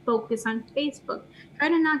maybe focus on Facebook. Try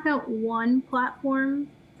to knock out one platform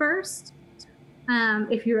first,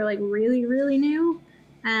 if you're like really, really new,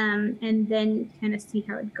 and then kind of see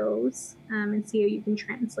how it goes, and see how you can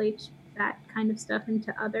translate that kind of stuff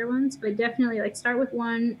into other ones. But definitely like start with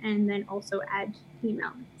one and then also add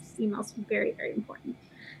email. Email's very, very important.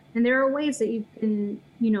 And there are ways that you can,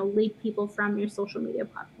 you know, lead people from your social media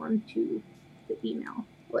platform to the email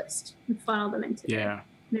list and funnel them into there.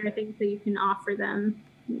 There are things that you can offer them,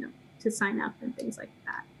 you know, to sign up and things like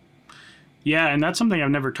that. Yeah, and that's something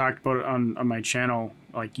I've never talked about on my channel,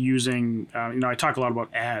 like using, you know, I talk a lot about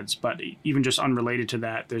ads, but even just unrelated to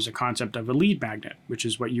that, there's a concept of a lead magnet, which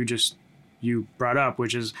is what you brought up,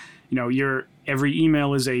 which is, you know, every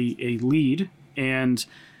email is a lead, and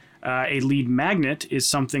a lead magnet is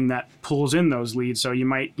something that pulls in those leads. So you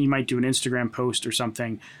might do an Instagram post or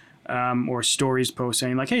something, or stories post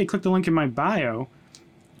saying like, hey, click the link in my bio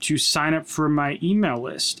to sign up for my email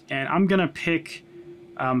list. And I'm going to pick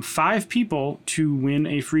 5 people to win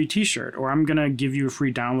a free t-shirt, or I'm going to give you a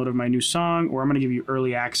free download of my new song, or I'm going to give you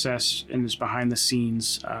early access in this behind the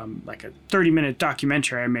scenes, like a 30-minute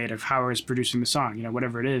documentary I made of how I was producing the song, you know,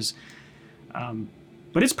 whatever it is.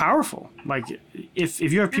 But it's powerful. Like if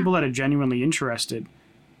you have people that are genuinely interested,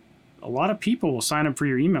 a lot of people will sign up for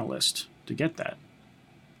your email list to get that.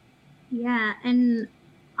 Yeah. And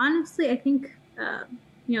honestly, I think,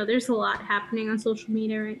 you know, there's a lot happening on social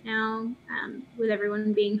media right now, with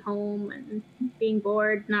everyone being home and being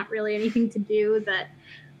bored, not really anything to do, that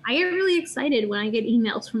I get really excited when I get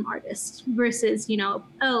emails from artists versus, you know,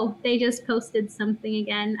 oh, they just posted something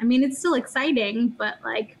again. I mean, it's still exciting, but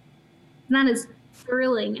like not as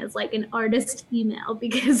thrilling as like an artist email,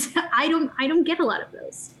 because I don't get a lot of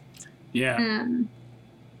those. Yeah.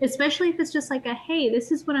 Especially if it's just like a, hey,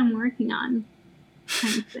 this is what I'm working on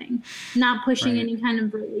kind of thing. Not pushing Right. any kind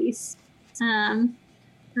of release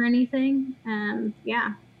or anything.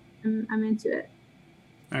 Yeah, I'm into it.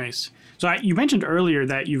 Nice. So you mentioned earlier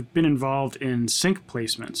that you've been involved in sync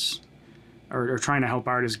placements or trying to help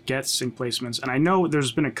artists get sync placements. And I know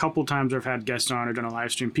there's been a couple times where I've had guests on or done a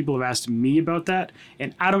live stream. People have asked me about that,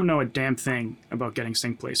 and I don't know a damn thing about getting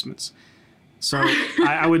sync placements. So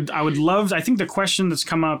I would love. I think the question that's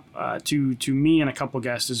come up to me and a couple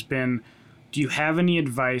guests has been, do you have any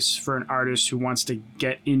advice for an artist who wants to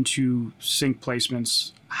get into sync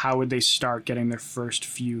placements? How would they start getting their first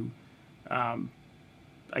few,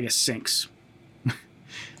 syncs?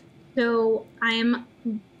 So I'm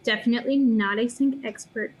definitely not a sync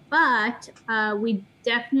expert, but we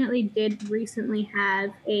definitely did recently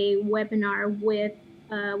have a webinar with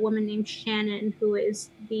a woman named Shannon, who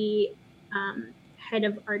is the head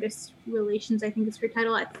of artist relations, I think is her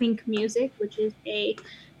title, at Think Music, which is a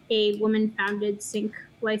woman-founded sync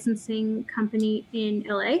licensing company in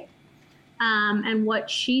LA. And what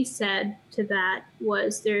she said to that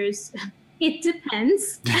was, it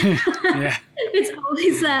depends. Yeah. It's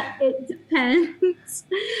always that it depends.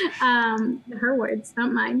 Her words,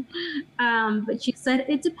 not mine. But she said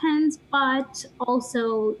it depends, but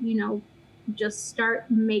also, just start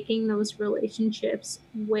making those relationships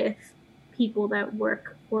with people that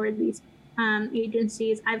work for these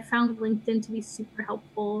agencies. I've found LinkedIn to be super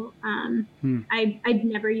helpful. I'd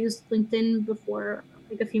never used LinkedIn before,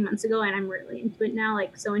 like a few months ago, and I'm really into it now,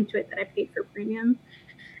 like so into it that I paid for premium.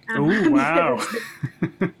 Oh, wow.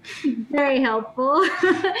 Very helpful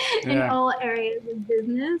in all areas of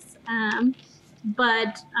business.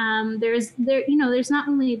 But there's not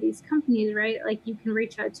only these companies, right? Like you can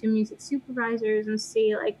reach out to music supervisors and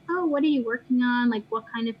see like, oh, what are you working on? Like, what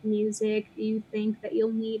kind of music do you think that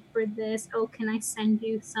you'll need for this? Oh, can I send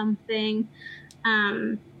you something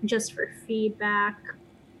just for feedback?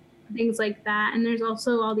 Things like that. And there's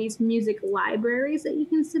also all these music libraries that you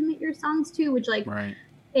can submit your songs to, which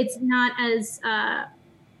it's not as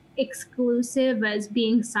exclusive as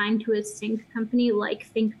being signed to a sync company like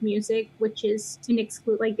Think Music, which is they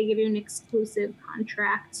give you an exclusive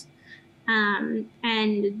contract. And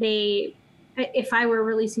if I were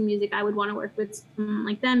releasing music, I would want to work with someone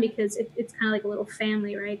like them because it's kind of like a little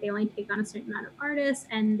family, right? They only take on a certain amount of artists,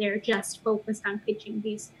 and they're just focused on pitching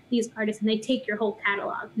these artists, and they take your whole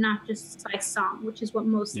catalog, not just by song, which is what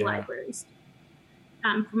most libraries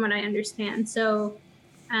do, from what I understand. So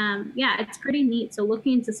it's pretty neat. So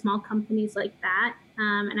looking into small companies like that,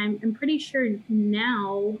 and I'm pretty sure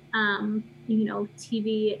now,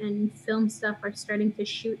 TV and film stuff are starting to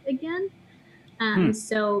shoot again.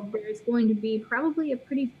 So there's going to be probably a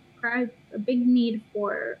big need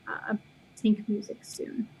for sync music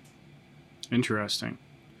soon. Interesting.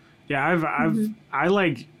 Yeah, I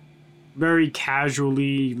like very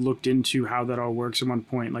casually looked into how that all works at one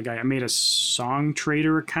point. Like I made a Song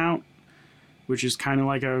Trader account, which is kind of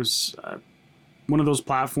like one of those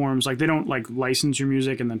platforms. Like they don't like license your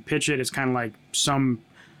music and then pitch it. It's kind of like some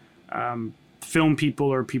film people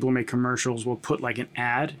or people who make commercials will put like an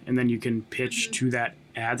ad, and then you can pitch to that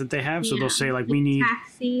ad that they have. So they'll say like, we need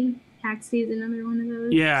Taxi is another one of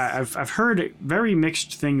those. Yeah, I've heard very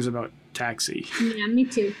mixed things about Taxi. Yeah, me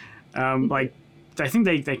too. Like I think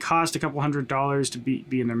they cost a couple $100 to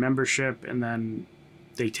be in their membership, and then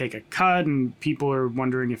they take a cut, and people are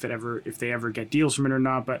wondering if they ever get deals from it or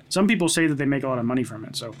not. But some people say that they make a lot of money from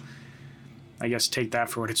it. So I guess take that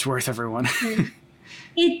for what it's worth, everyone.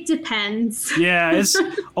 It depends. Yeah, it's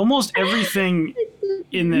almost everything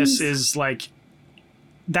in this is like,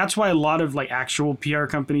 that's why a lot of like actual PR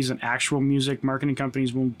companies and actual music marketing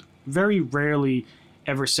companies will very rarely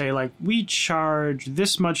ever say like, we charge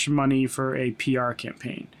this much money for a PR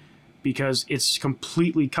campaign, because it's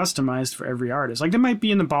completely customized for every artist. Like they might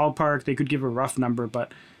be in the ballpark, they could give a rough number,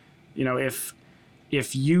 but if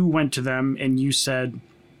you went to them and you said,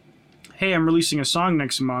 hey, I'm releasing a song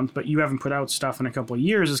next month, but you haven't put out stuff in a couple of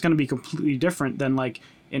years, it's going to be completely different than like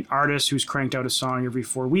an artist who's cranked out a song every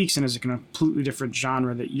 4 weeks and is a completely different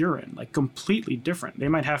genre that you're in. Like completely different. They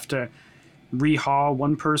might have to rehaul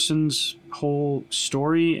one person's whole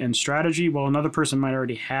story and strategy, while another person might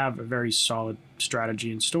already have a very solid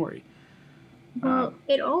strategy and story. Well,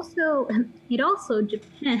 it also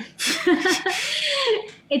depends.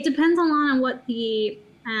 It depends a lot on what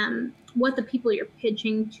the people you're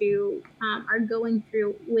pitching to are going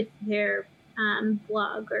through with their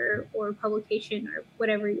blog or publication or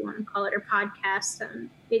whatever you want to call it, or podcast.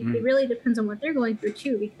 It really depends on what they're going through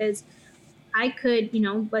too, because I could,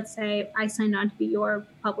 let's say I signed on to be your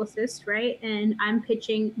publicist, right? And I'm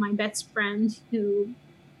pitching my best friend who,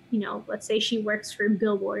 let's say she works for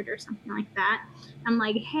Billboard or something like that. I'm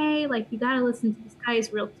like, hey, like, you got to listen to this guy.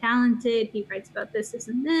 He's real talented. He writes about this, this,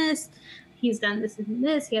 and this. He's done this and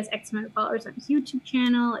this. He has X amount of followers on his YouTube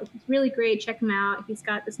channel. Like, he's really great. Check him out. He's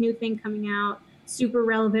got this new thing coming out, super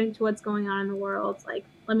relevant to what's going on in the world. Like,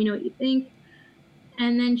 let me know what you think.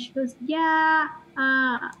 And then she goes, yeah,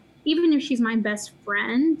 even if she's my best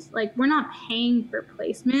friend, like, we're not paying for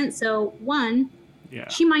placement. So one,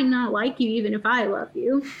 she might not like you even if I love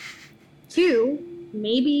you. Two,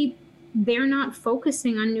 maybe they're not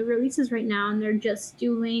focusing on new releases right now and they're just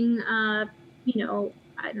doing, I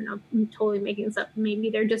don't know, I'm totally making this up. Maybe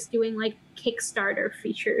they're just doing like Kickstarter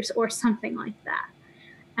features or something like that.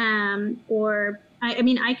 Or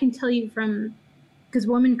I can tell you from, because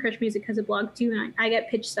Woman Crush Music has a blog too, and I get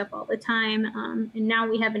pitched stuff all the time. And now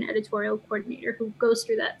we have an editorial coordinator who goes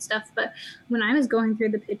through that stuff. But when I was going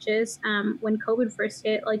through the pitches, when COVID first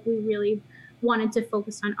hit, like, we really wanted to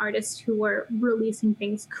focus on artists who were releasing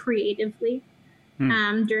things creatively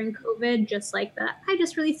during COVID, just like I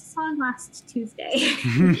just released a song last Tuesday.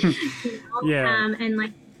 Yeah. And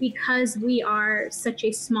like, because we are such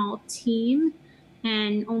a small team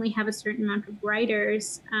and only have a certain amount of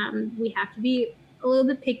writers, we have to be a little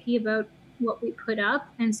bit picky about what we put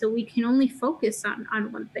up, and so we can only focus on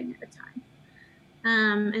one thing at a time.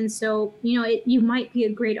 And so, you might be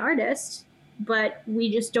a great artist, but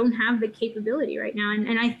we just don't have the capability right now.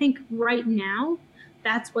 And I think right now,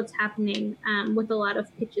 that's what's happening with a lot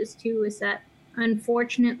of pitches too, is that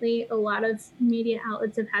unfortunately a lot of media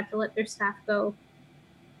outlets have had to let their staff go.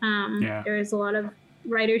 There is a lot of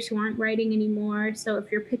writers who aren't writing anymore. So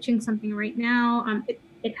if you're pitching something right now,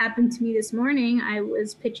 it happened to me this morning. I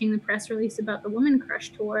was pitching the press release about the Woman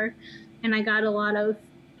Crush tour, and I got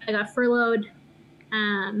furloughed.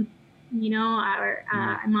 I'm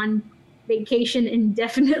on vacation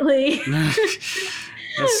indefinitely.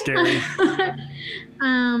 That's scary.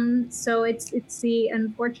 So it's the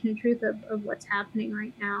unfortunate truth of what's happening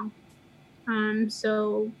right now.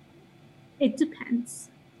 So it depends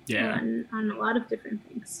on a lot of different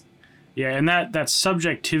things. Yeah, and that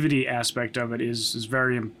subjectivity aspect of it is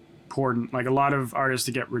very important. Like, a lot of artists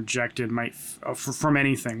that get rejected might from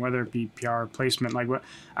anything, whether it be PR or placement. Like, what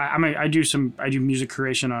I do music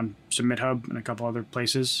creation on Submit Hub and a couple other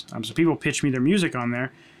places. So people pitch me their music on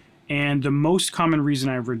there, and the most common reason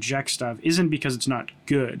I reject stuff isn't because it's not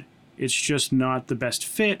good. It's just not the best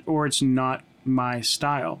fit, or it's not my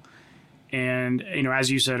style. And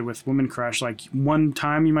as you said with Woman Crush, like, one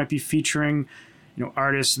time you might be featuring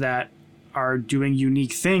artists that are doing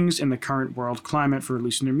unique things in the current world climate for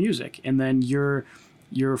releasing their music. And then your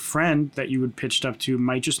friend that you would pitched up to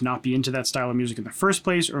might just not be into that style of music in the first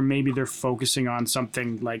place, or maybe they're focusing on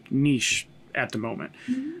something like niche at the moment.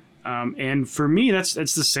 Mm-hmm. And for me, that's the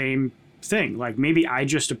same thing. Like, maybe I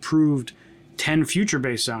just approved 10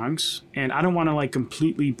 future-based songs, and I don't want to like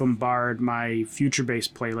completely bombard my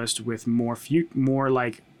future-based playlist with more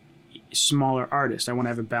like smaller artists. I want to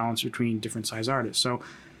have a balance between different size artists. So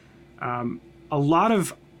a lot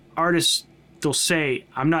of artists, they'll say,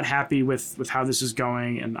 I'm not happy with how this is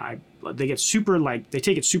going, and they get super, like, they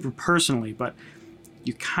take it super personally, but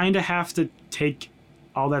you kind of have to take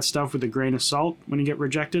all that stuff with a grain of salt when you get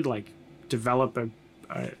rejected. Like, develop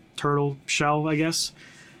a turtle shell, I guess.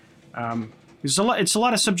 It's a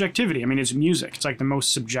lot of subjectivity. I mean, it's music. It's like the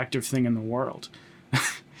most subjective thing in the world.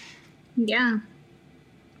 Yeah.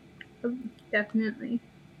 Definitely.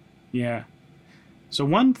 Yeah. So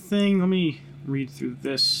one thing, let me read through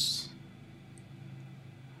this.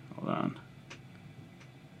 Hold on.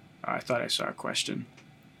 Oh, I thought I saw a question.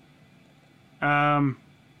 Never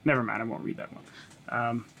mind, I won't read that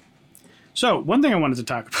one. So one thing I wanted to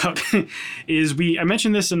talk about is I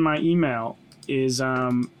mentioned this in my email, is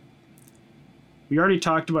we already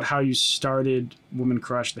talked about how you started Woman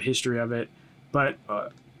Crush, the history of it, but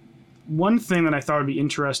one thing that I thought would be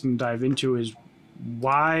interesting to dive into is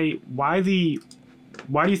why do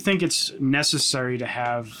you think it's necessary to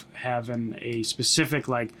have a specific,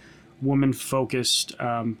 like, woman focused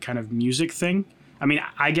kind of music thing? I mean,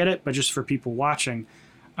 I get it, but just for people watching,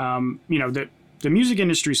 the music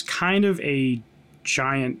industry is kind of a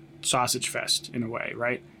giant sausage fest in a way,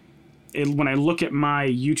 right? When I look at my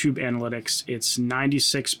YouTube analytics, it's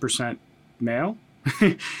 96% male,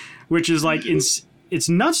 which is like it's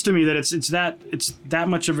nuts to me that it's that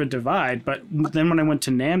much of a divide. But then when I went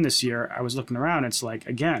to NAMM this year, I was looking around. It's like,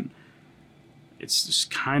 again, it's just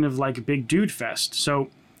kind of like a big dude fest. So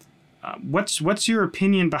what's your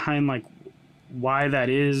opinion behind, like, why that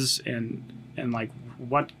is, and like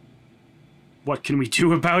what what can we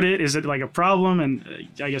do about it? Is it like a problem? And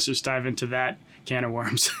I guess just dive into that can of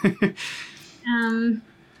worms.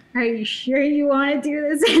 Are you sure you want to do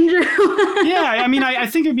this, Andrew? Yeah, I mean, I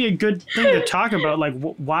think it'd be a good thing to talk about. Like,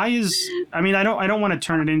 why is? I mean, I don't want to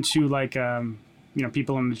turn it into like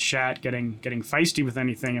people in the chat getting feisty with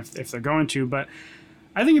anything if they're going to, but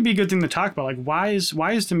I think it'd be a good thing to talk about. Like, why is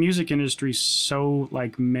the music industry so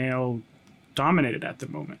like male dominated at the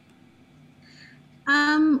moment?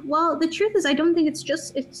 Well, the truth is, I don't think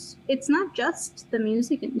it's not just the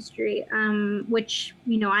music industry, which,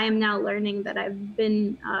 I am now learning that I've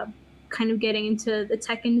been kind of getting into the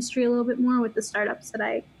tech industry a little bit more with the startups that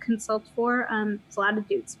I consult for. It's a lot of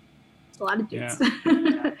dudes. Yeah.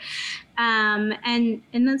 And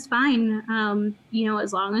that's fine.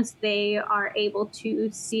 As long as they are able to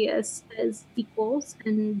see us as equals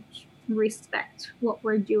and respect what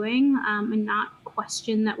we're doing, and not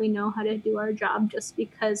question that we know how to do our job just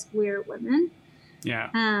because we're women. Yeah.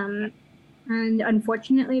 And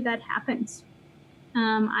unfortunately that happens.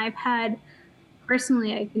 I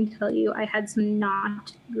can tell you, I had some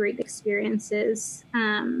not great experiences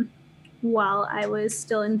while I was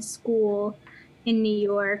still in school in New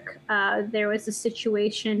York. There was a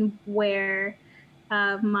situation where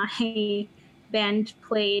my band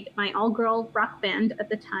played, my all-girl rock band at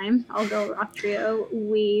the time, all-girl rock trio.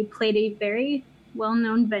 We played a very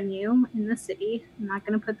well-known venue in the city. I'm not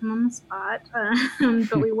going to put them on the spot,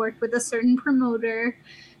 but we worked with a certain promoter,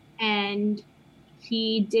 and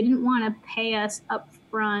he didn't want to pay us up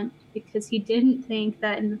front because he didn't think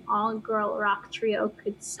that an all-girl rock trio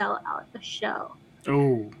could sell out a show.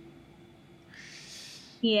 Oh.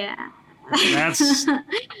 Yeah. That's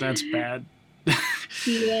bad.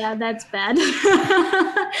 Yeah, that's bad.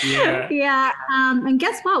 Yeah. Yeah. And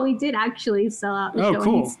guess what? We did actually sell out the show.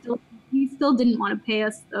 Cool. He still didn't want to pay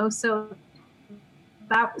us though, so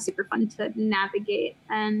that was super fun to navigate.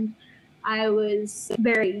 And I was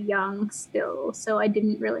very young still, so I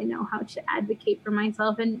didn't really know how to advocate for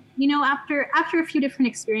myself. And after a few different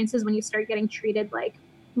experiences, when you start getting treated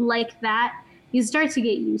like that, you start to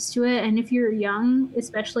get used to it. And if you're young,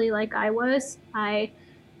 especially like I was, I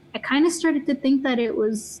kind of started to think that it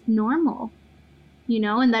was normal,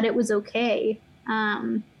 and that it was okay.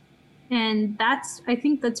 And I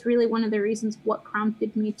think that's really one of the reasons what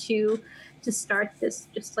prompted me to start this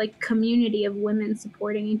just like community of women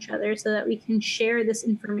supporting each other so that we can share this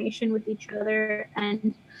information with each other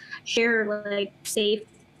and share like safe,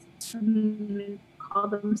 call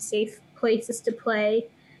them safe places to play.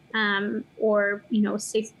 Or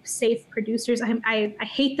safe producers. I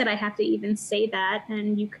hate that I have to even say that,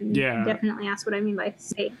 and you can definitely ask what I mean by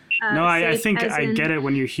safe. No, I think I get it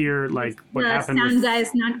when you hear like what happened. The sound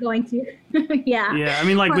guy's not going to. Yeah. Yeah, I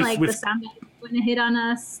mean like with the sound guy going to hit on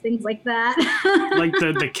us, things like that. Like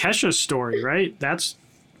the Kesha story, right? That's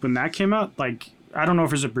when that came out. Like I don't know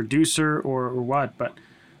if it's a producer or what, but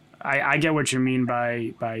I get what you mean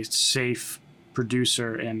by safe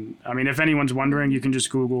producer. And I mean, if anyone's wondering, you can just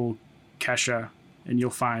Google Kesha and you'll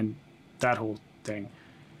find that whole thing.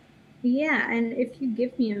 Yeah, and if you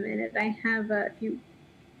give me a minute, I have, if you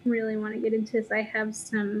really want to get into this, I have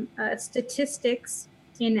some statistics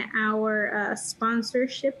in our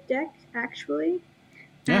sponsorship deck, actually.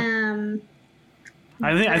 Yeah.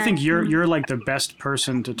 I think you're like the best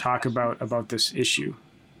person to talk about this issue,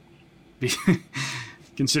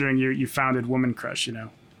 considering you founded Woman Crush,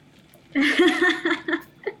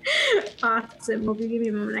 Awesome. Well, if you give me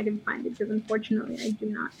a moment, I can find it, because unfortunately I do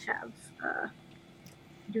not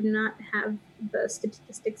have the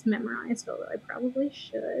statistics memorized, although I probably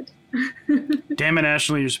should. Damn it,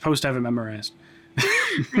 Ashley, you're supposed to have it memorized.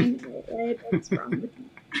 I know, right? What's wrong with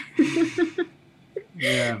me?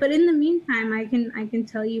 Yeah. But in the meantime, I can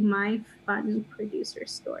tell you my fun producer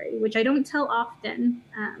story, which I don't tell often,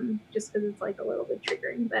 just because it's like a little bit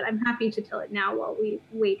triggering. But I'm happy to tell it now while we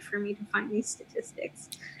wait for me to find these statistics.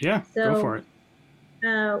 Yeah, so, go for it.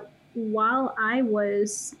 While I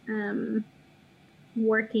was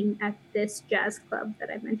working at this jazz club that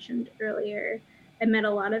I mentioned earlier, I met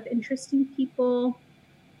a lot of interesting people.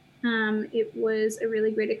 It was a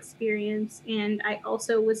really great experience, and I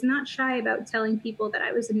also was not shy about telling people that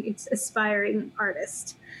I was an aspiring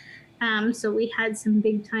artist. So we had some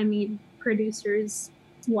big-timey producers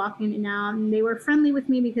walk in and out, and they were friendly with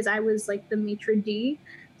me because I was like the maitre d',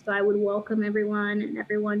 so I would welcome everyone, and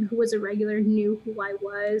everyone who was a regular knew who I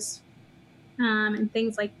was, and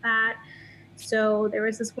things like that. So there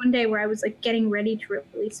was this one day where I was like getting ready to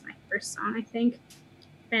release my first song, I think,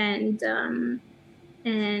 and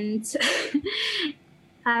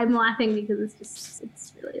I'm laughing because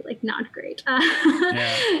it's really like not great.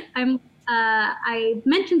 Yeah. I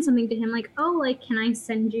mentioned something to him like, oh, like, can I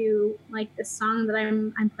send you like the song that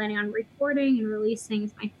I'm planning on recording and releasing?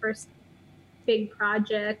 It's my first big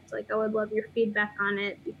project. Like, I would love your feedback on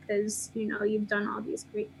it because, you know, you've done all these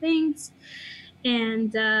great things.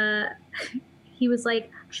 And he was like,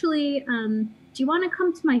 actually, do you want to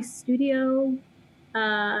come to my studio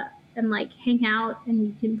and like hang out and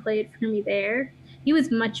you can play it for me there? He was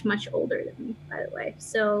much, much older than me, by the way.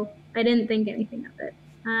 So I didn't think anything of it.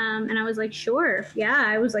 And I was like, sure. Yeah,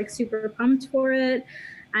 I was like super pumped for it.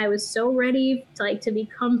 I was so ready to like to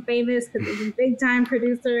become famous because this big time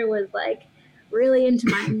producer was like really into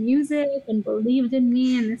my music and believed in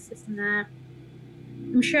me and this and that.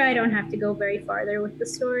 I'm sure I don't have to go very farther with the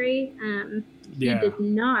story. He did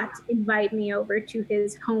not invite me over to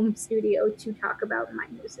his home studio to talk about my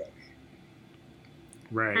music.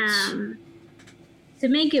 Right. To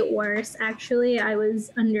make it worse, actually, I was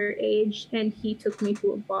underage and he took me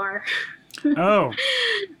to a bar. Oh.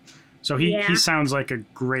 So he sounds like a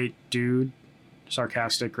great dude.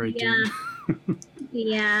 Sarcastic, great dude.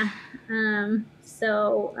 Yeah.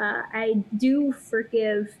 So I do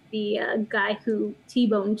forgive the guy who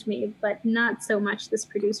T-boned me, but not so much this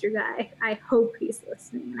producer guy. I hope he's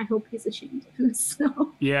listening, and I hope he's ashamed of himself.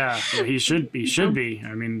 Yeah, he should be. Should be.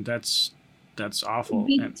 I mean, that's awful.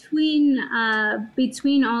 Between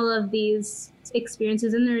all of these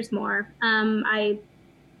experiences, and there's more. I,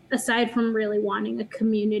 aside from really wanting a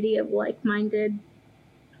community of like-minded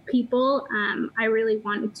people, I really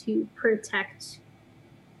wanted to protect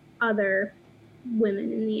other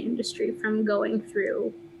women in the industry from going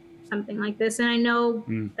through something like this. And I know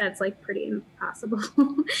that's like pretty impossible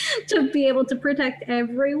to be able to protect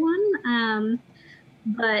everyone.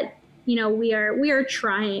 But you know, we are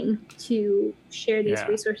trying to share these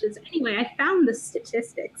resources. Anyway, I found the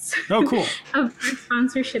statistics of our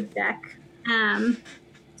sponsorship deck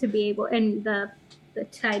to be able, and the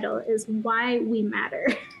title is Why We Matter.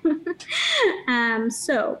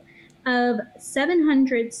 So of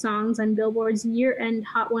 700 songs on Billboard's year-end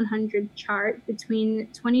Hot 100 chart between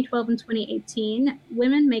 2012 and 2018,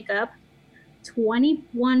 women make up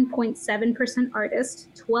 21.7% artists,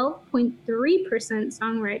 12.3%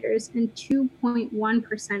 songwriters, and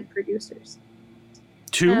 2.1% producers.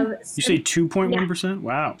 You say 2.1%? Yeah.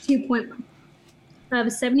 Wow. 2.1.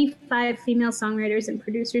 Of 75 female songwriters and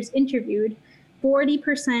producers interviewed,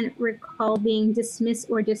 40% recall being dismissed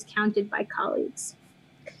or discounted by colleagues.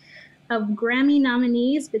 Of Grammy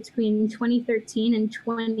nominees between 2013 and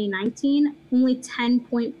 2019, only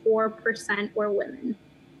 10.4% were women.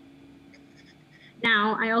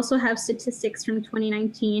 Now, I also have statistics from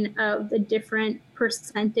 2019 of the different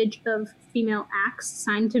percentage of female acts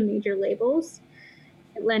signed to major labels.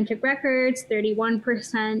 Atlantic Records,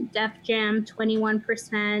 31%, Def Jam,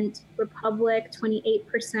 21%, Republic,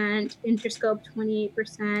 28%, Interscope,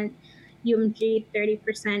 28%, UMG,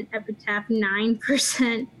 30%, Epitaph,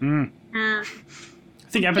 9%. I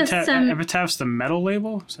think Epitaph's the metal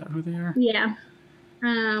label. Is that who they are? Yeah.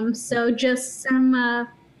 So just some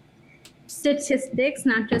statistics,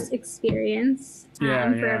 not just experience, for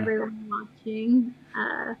everyone watching.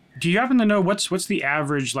 Do you happen to know what's the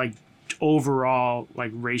average like overall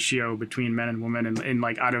like ratio between men and women in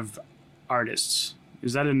like out of artists?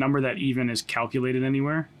 Is that a number that even is calculated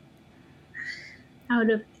anywhere? Out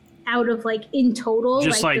of like in total,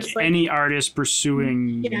 just any artist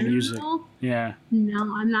pursuing music. Yeah.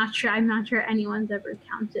 No, I'm not sure anyone's ever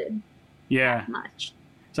counted that much.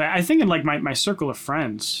 So I think in like my circle of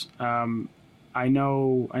friends, I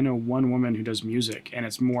know one woman who does music, and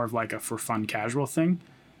it's more of like a for fun casual thing,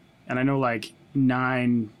 and I know like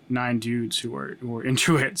nine dudes who are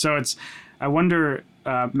into it. So I wonder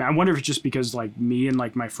if it's just because like me and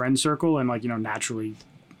like my friend circle and like, you know, naturally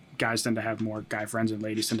guys tend to have more guy friends and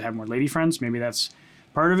ladies tend to have more lady friends. Maybe that's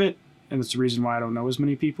part of it, and that's the reason why I don't know as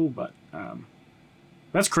many people. But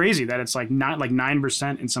that's crazy that it's like not like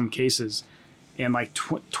 9% in some cases, and like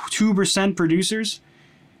 2% producers.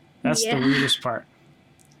 That's the weirdest part.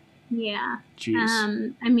 Yeah.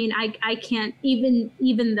 Jeez. I mean, I can't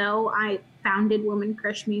even though I founded Woman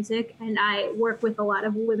Crush Music and I work with a lot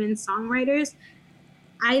of women songwriters,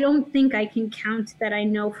 I don't think I can count that I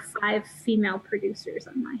know 5 female producers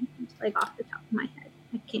on my hand, like off the top of my head.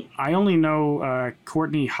 I can't. I only know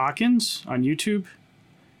Courtney Hawkins on YouTube.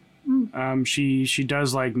 She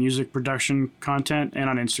does like music production content and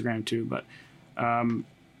on Instagram too, but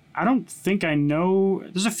I don't think I know.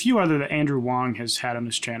 There's a few other that Andrew Wong has had on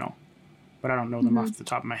his channel, but I don't know them off the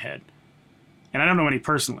top of my head, and I don't know any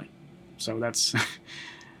personally. So that's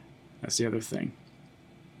the other thing.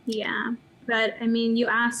 Yeah. But I mean, you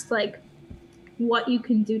asked like what you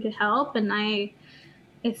can do to help, and I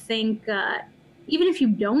I think even if you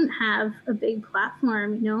don't have a big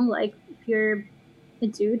platform, you know, like if you're a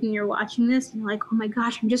dude and you're watching this and you're like, oh my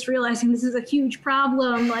gosh, I'm just realizing this is a huge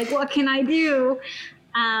problem. Like, what can I do?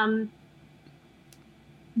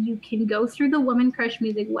 You can go through the Woman Crush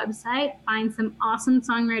Music website, find some awesome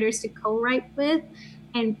songwriters to co-write with,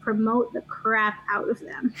 and promote the crap out of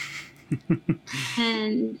them.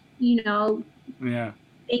 And, you know, yeah.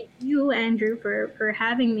 Thank you, Andrew, for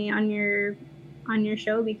having me on your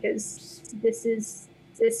show, because this is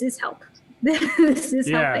help. This is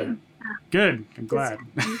helping. Good. I'm glad.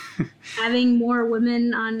 Having more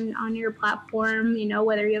women on your platform, you know,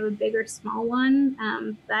 whether you have a big or small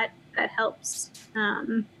one, that helps.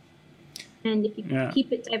 And if you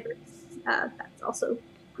keep it diverse, that's also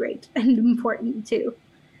great and important too.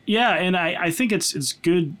 Yeah, and I think it's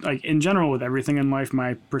good, like, in general with everything in life.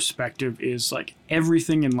 My perspective is, like,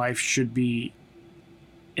 everything in life should be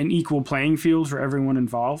an equal playing field for everyone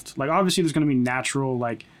involved. Like, obviously there's going to be natural,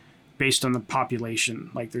 like, based on the population,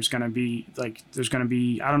 like there's going to be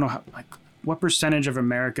I don't know how, like, what percentage of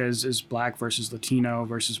America is black versus Latino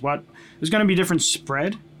versus what. There's going to be different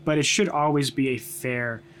spread, but it should always be a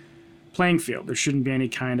fair playing field. There shouldn't be any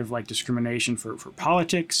kind of, like, discrimination for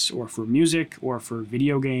politics or for music or for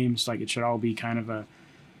video games. Like, it should all be kind of a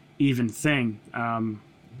even thing. And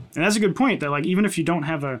that's a good point, that, like, even if you don't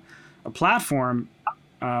have a platform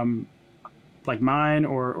like mine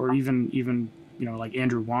or even you know, like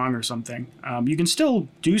Andrew Wong or something, you can still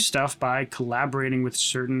do stuff by collaborating with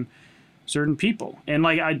certain people. And,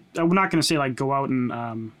 like, I'm not going to say, like, go out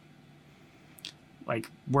and like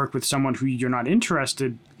work with someone who you're not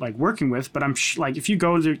interested, like, working with, but I'm like, if you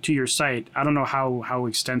go to your site, I don't know how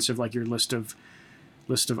extensive, like, your list of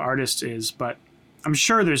artists is, but I'm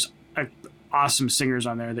sure there's awesome singers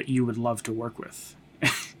on there that you would love to work with.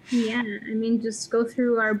 Yeah, I mean, just go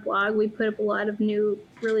through our blog. We put up a lot of new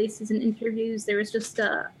releases and interviews. There was just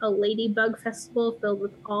a Ladybug festival filled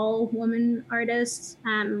with all women artists.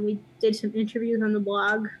 We did some interviews on the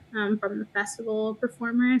blog from the festival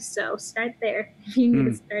performers. So start there if you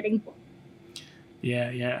need a starting point.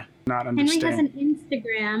 Yeah. Not understand. Henry has an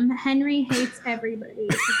Instagram. Henry Hates Everybody.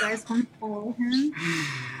 If you guys want to follow him.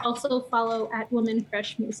 Also follow @Woman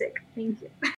Crush Music. Thank you.